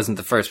I wasn't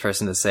the first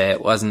person to say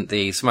it, wasn't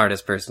the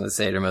smartest person to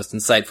say it or most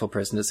insightful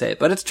person to say it,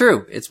 but it's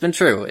true. It's been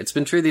true. It's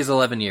been true these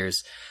 11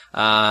 years.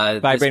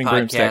 Vibrating this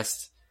broomstick.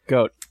 podcast,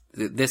 Goat.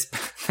 this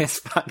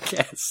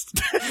podcast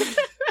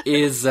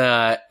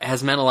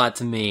has meant a lot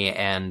to me,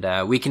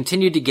 and we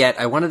continue to get.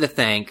 I wanted to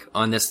thank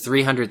on this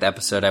 300th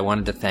episode. I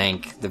wanted to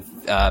thank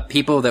the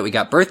people that we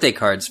got birthday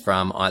cards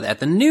from at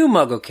the new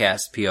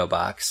MuggleCast PO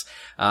box.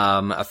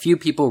 A few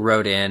people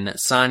wrote in: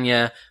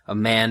 Sonia,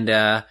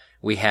 Amanda.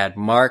 We had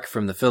Mark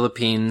from the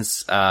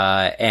Philippines,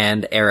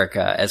 and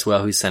Erica as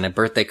well, who sent a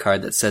birthday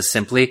card that says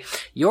simply,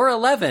 "You're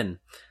 11."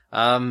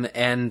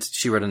 And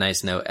she wrote a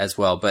nice note as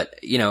well. But,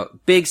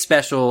 big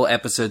special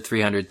episode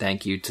 300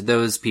 thank you to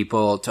those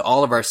people, to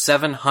all of our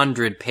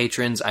 700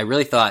 patrons. I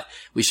really thought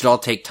we should all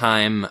take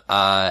time,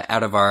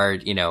 out of our,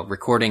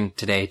 recording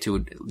today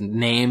to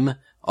name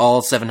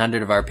all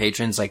 700 of our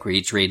patrons, like we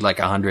each read like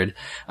 100.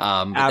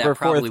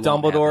 Aberforth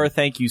Dumbledore,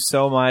 thank you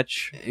so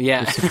much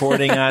Yeah. for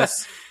supporting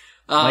us.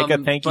 Micah,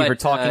 thank you for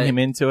talking him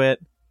into it.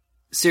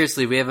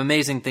 Seriously, we have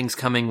amazing things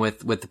coming with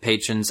the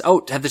patrons.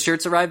 Oh, have the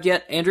shirts arrived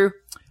yet, Andrew?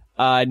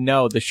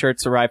 No, the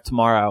shirts arrive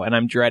tomorrow, and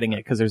I'm dreading it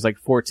because there's like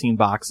 14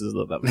 boxes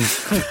of them.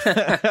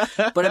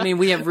 But I mean,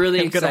 we have really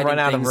I'm gonna exciting run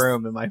out of things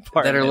room in my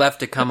apartment that are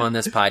left to come on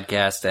this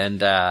podcast.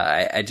 And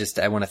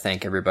I want to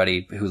thank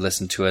everybody who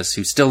listened to us,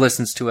 who still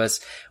listens to us.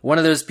 One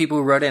of those people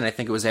who wrote in, I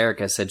think it was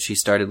Erica, said she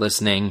started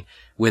listening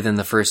within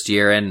the first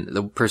year, and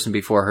the person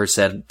before her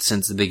said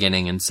since the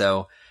beginning. And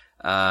so,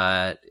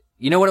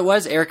 you know what it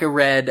was? Erica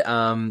read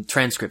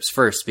transcripts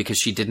first because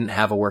she didn't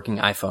have a working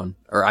iPhone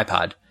or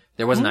iPod.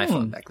 There was an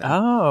iPhone back then.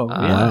 Oh,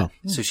 Wow.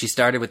 So she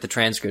started with the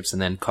transcripts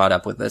and then caught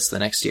up with us the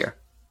next year.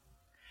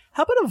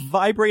 How about a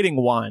vibrating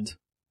wand?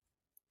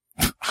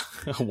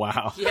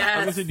 Wow. Yes. I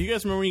was gonna say, do you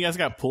guys remember when you guys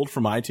got pulled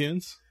from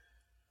iTunes?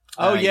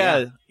 Oh,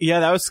 yeah. Yeah,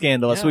 that was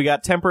scandalous. Yeah. We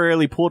got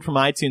temporarily pulled from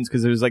iTunes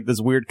because there was like this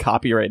weird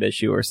copyright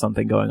issue or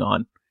something going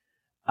on.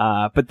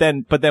 But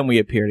then we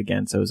appeared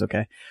again, so it was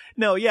okay.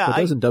 No, yeah. But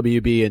doesn't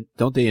WB, and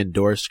don't they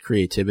endorse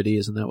creativity?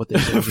 Isn't that what they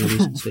say in the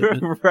recent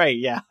statement? Right,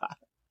 yeah.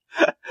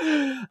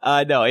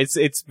 No,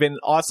 it's been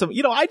awesome.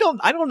 I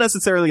don't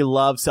necessarily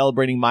love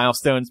celebrating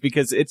milestones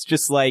because it's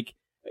just like,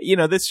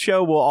 this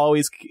show will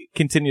always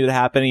continue to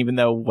happen, even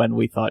though when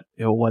we thought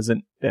it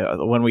wasn't,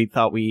 when we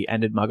thought we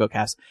ended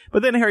MuggleCast.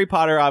 But then Harry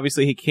Potter,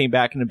 obviously, he came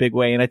back in a big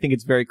way, and I think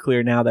it's very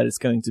clear now that it's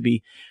going to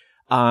be,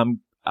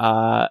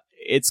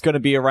 it's going to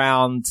be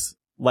around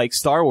like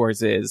Star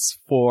Wars is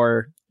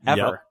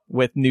forever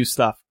with new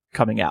stuff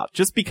coming out.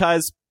 Just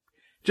because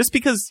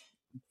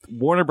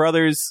Warner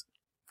Brothers,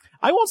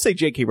 I won't say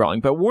J.K. Rowling,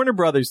 but Warner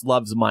Brothers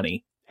loves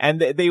money, and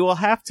they will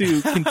have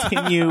to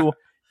continue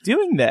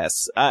doing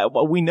this.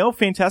 We know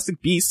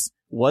Fantastic Beasts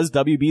was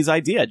WB's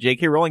idea.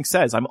 J.K. Rowling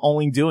says, I'm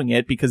only doing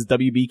it because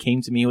WB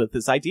came to me with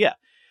this idea.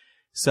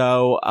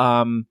 So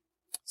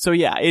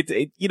yeah,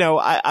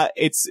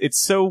 it's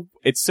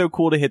so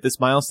cool to hit this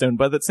milestone,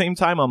 but at the same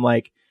time, I'm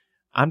like,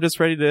 I'm just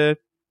ready to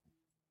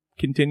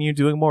continue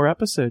doing more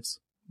episodes.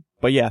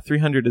 But yeah,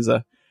 300 is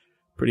a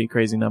pretty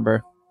crazy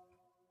number.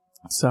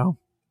 So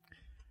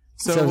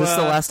is this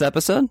the last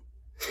episode?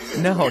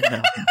 No.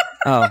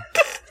 Oh.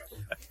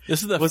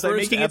 This is the Was I first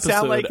making it episode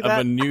sound like of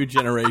that? a new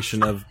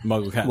generation of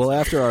MuggleCast. Well,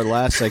 after our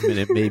last segment,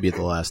 it may be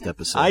the last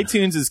episode.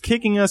 iTunes is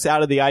kicking us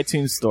out of the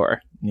iTunes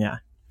store. Yeah.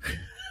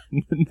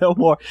 No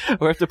more.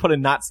 We have to put a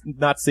not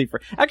safer.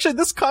 Actually,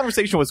 this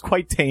conversation was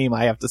quite tame,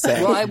 I have to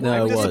say. Well,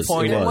 No, it was.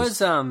 disappointed. It It was.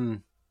 was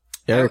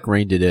Eric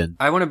reined it in.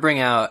 I want to bring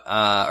out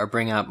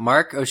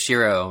Mark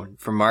Oshiro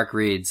from Mark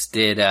Reads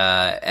did,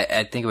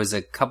 I think it was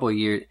a couple of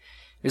years,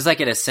 it was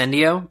like at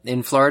Ascendio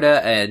in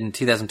Florida in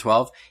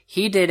 2012.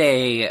 He did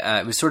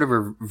it was sort of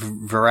a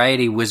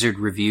variety wizard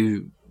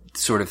review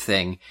sort of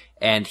thing.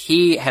 And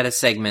he had a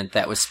segment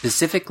that was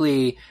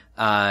specifically,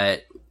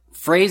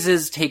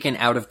 phrases taken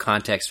out of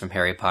context from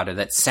Harry Potter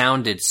that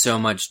sounded so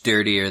much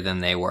dirtier than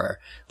they were.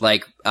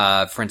 Like,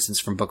 for instance,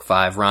 from Book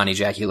 5, Ron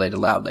ejaculated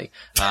loudly,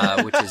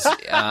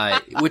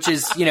 which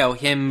is, you know,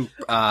 him,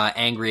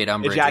 angry at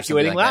Umbridge.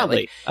 Ejaculating like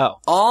loudly. Like,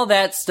 all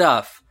that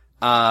stuff,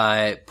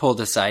 pulled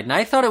aside. And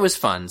I thought it was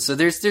fun. So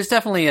there's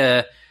definitely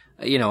a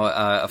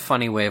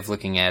funny way of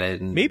looking at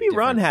it. And maybe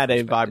Ron had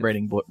a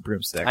vibrating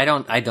broomstick. I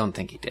don't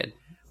think he did.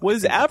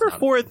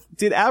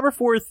 Did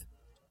Aberforth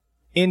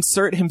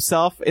insert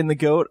himself in the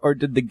goat, or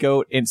did the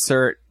goat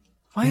insert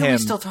him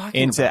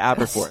into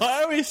Aberforth?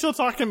 Why are we still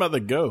talking about the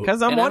goat?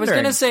 Because I'm wondering. I was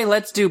going to say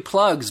let's do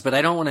plugs, but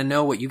I don't want to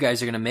know what you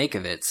guys are going to make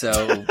of it.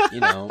 So, you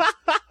know.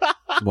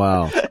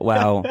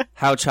 Wow.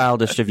 How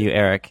childish of you,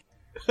 Eric.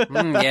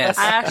 Yes.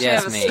 I actually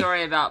have a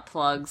story about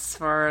plugs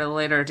for a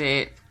later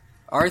date.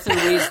 Arthur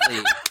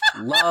Weasley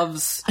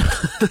loves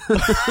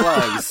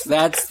plugs.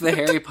 That's the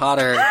Harry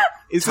Potter.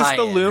 Is this the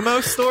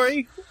Lumos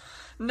story?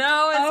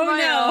 No, it's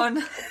my own.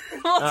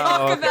 We'll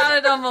talk about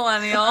it on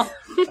Millennial.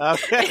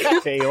 Okay.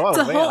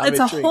 It's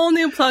a whole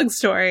new plug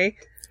story.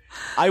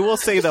 I will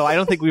say, though, I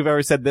don't think we've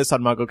ever said this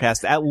on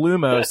MuggleCast. At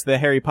Lumos, the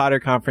Harry Potter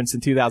conference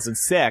in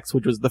 2006,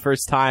 which was the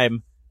first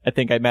time I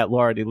think I met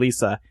Laura and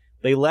Elisa,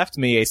 they left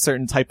me a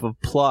certain type of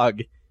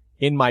plug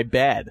in my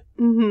bed.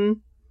 Mm-hmm.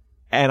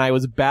 And I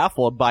was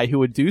baffled by who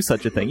would do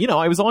such a thing. You know,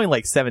 I was only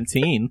like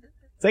 17.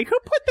 It's like, who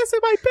put this in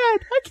my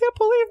bed? I can't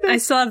believe this. I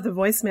still have the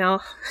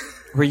voicemail.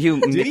 Were you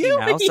Mickey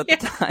Mouse at the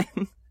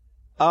time?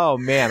 Oh,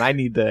 man, I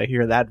need to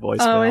hear that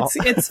voicemail. Oh,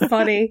 it's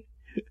funny.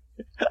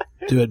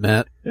 Do it,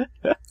 Matt.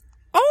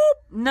 Oh,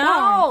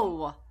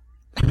 no!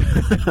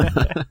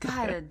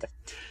 God.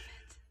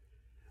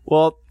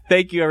 Well,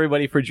 thank you,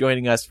 everybody, for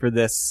joining us for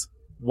this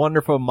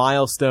wonderful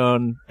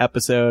milestone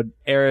episode.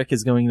 Eric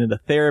is going into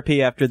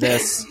therapy after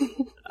this,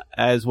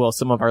 as well as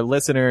some of our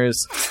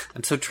listeners.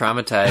 I'm so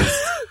traumatized.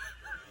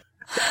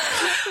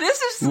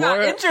 This is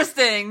not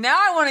interesting. Now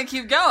I want to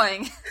keep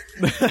going.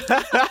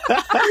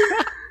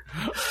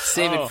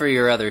 Save it for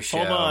your other show.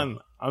 Hold on.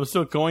 I'm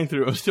still going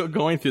through the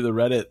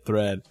Reddit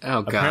thread.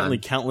 Oh, God. Apparently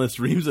countless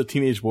reams of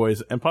teenage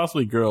boys and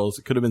possibly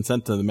girls could have been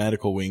sent to the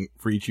medical wing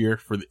for each year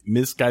for the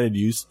misguided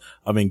use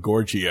of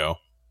Engorgio.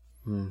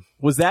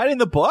 Was that in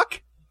the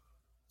book?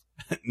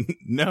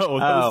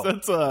 No,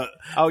 that's a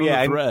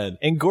thread.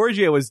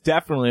 Engorgio was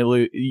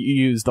definitely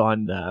used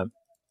on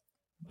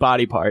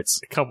body parts.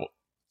 A couple.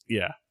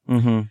 Yeah.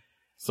 Mm-hmm.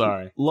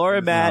 Sorry.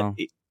 Laura, Matt,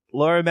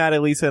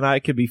 Elisa, and I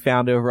could be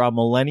found over on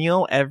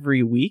Millennial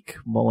every week.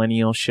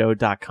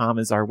 MillennialShow.com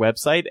is our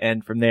website,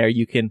 and from there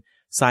you can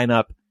sign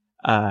up.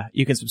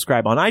 You can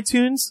subscribe on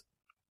iTunes,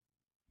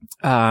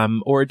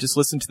 or just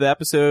listen to the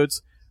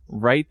episodes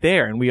right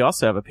there. And we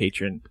also have a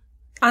Patreon.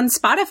 On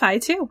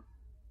Spotify, too.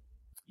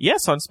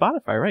 Yes, on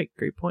Spotify, right.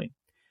 Great point.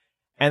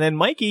 And then,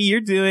 Mikey, you're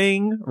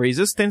doing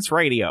Resistance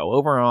Radio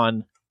over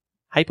on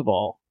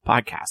Hypeball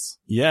Podcasts.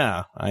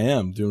 Yeah, I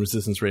am doing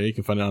Resistance Radio. You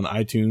can find it on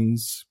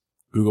iTunes,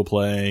 Google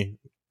Play,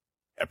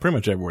 pretty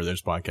much everywhere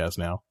there's podcasts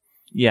now.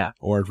 Yeah.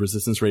 Or at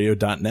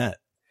resistanceradio.net.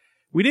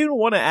 We didn't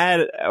want to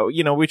add,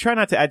 we try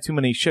not to add too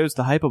many shows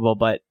to Hypeball,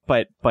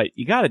 but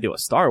you got to do a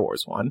Star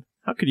Wars one.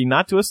 How could you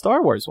not do a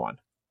Star Wars one?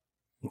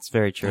 It's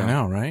very true. I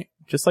know, right?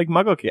 Just like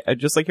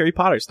just like Harry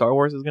Potter, Star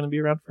Wars is going to be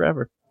around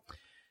forever.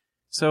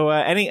 So,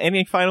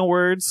 any final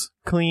words,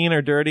 clean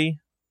or dirty,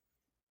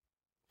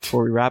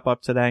 before we wrap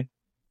up today?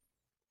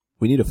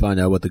 We need to find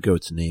out what the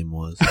goat's name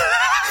was.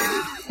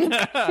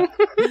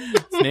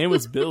 His name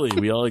was Billy.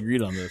 We all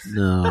agreed on this.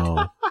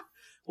 No.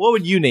 What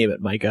would you name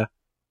it, Micah?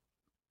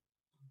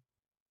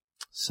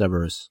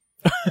 Severus.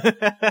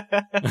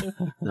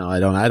 No,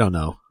 I don't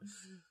know.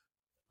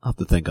 I'll have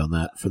to think on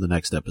that for the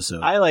next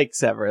episode. I like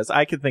Severus.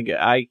 I could think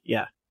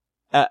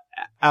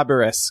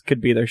Aberus could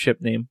be their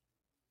ship name.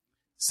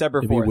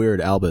 It'd be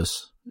weird,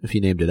 Albus, if he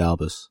named it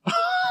Albus.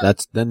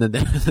 Then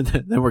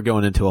we're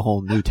going into a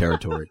whole new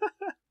territory.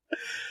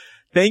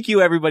 Thank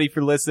you, everybody,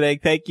 for listening.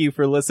 Thank you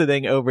for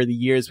listening over the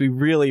years. We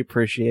really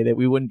appreciate it.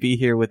 We wouldn't be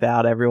here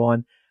without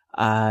everyone.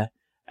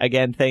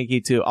 Again, thank you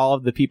to all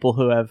of the people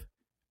who have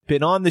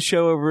been on the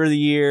show over the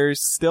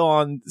years,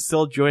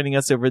 still joining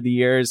us over the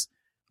years.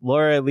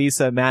 Laura,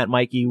 Lisa, Matt,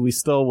 Mikey, we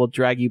still will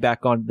drag you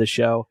back onto the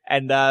show.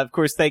 And, of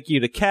course, thank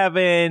you to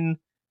Kevin,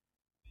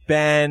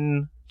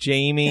 Ben,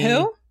 Jamie.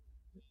 Who?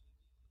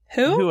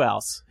 Who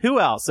else? Who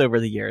else over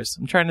the years?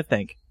 I'm trying to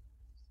think.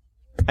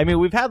 I mean,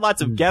 we've had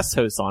lots of guest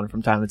hosts on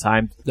from time to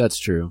time. That's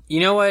true. You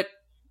know what?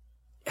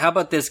 How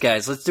about this,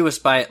 guys? Let's do a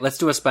spy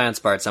on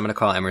Sparts. I'm going to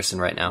call Emerson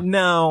right now.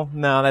 No,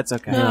 that's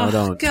okay. No,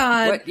 don't.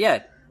 God. What?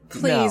 Yeah.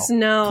 Please,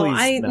 no.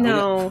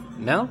 No.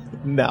 No?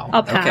 No.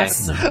 I'll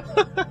pass. Okay.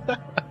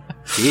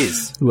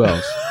 Jeez. Who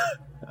else?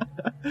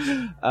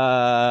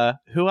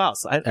 Who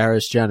else?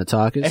 Aris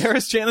Janatakis.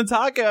 Aris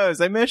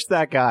Janatakos. I missed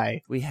that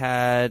guy. We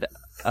had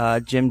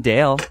Jim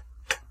Dale.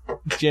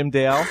 Jim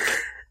Dale.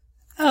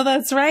 Oh,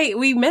 that's right.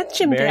 We met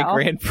Jim Mary Dale.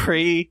 Grand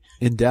Prix.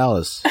 In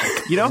Dallas.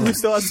 You know who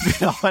still has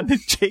been on?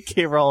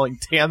 J.K. Rowling.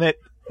 Damn it.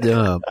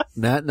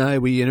 Matt and I,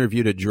 we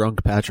interviewed a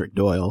drunk Patrick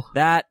Doyle.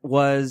 That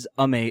was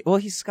amazing. Well,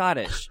 he's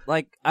Scottish.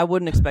 Like, I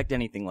wouldn't expect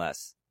anything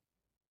less.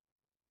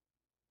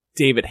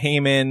 David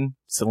Heyman,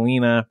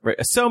 Selena,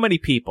 so many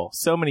people.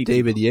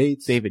 David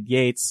Yates. David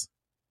Yates,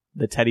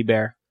 the teddy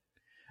bear.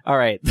 All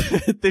right.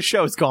 This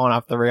show's going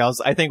off the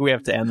rails. I think we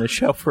have to end the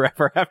show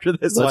forever after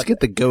this one. Let's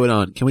get the goat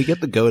on. Can we get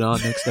the goat on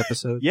next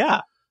episode?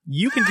 Yeah.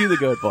 You can do the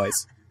goat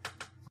voice.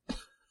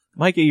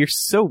 Micah, you're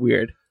so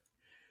weird.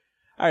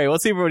 All right. We'll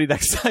see everybody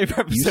next time for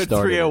episode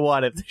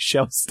 301 if the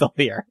show's still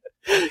here.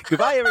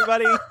 Goodbye,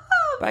 everybody.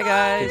 Bye,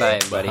 guys. Bye,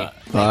 everybody.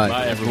 Bye.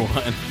 Bye,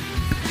 everyone.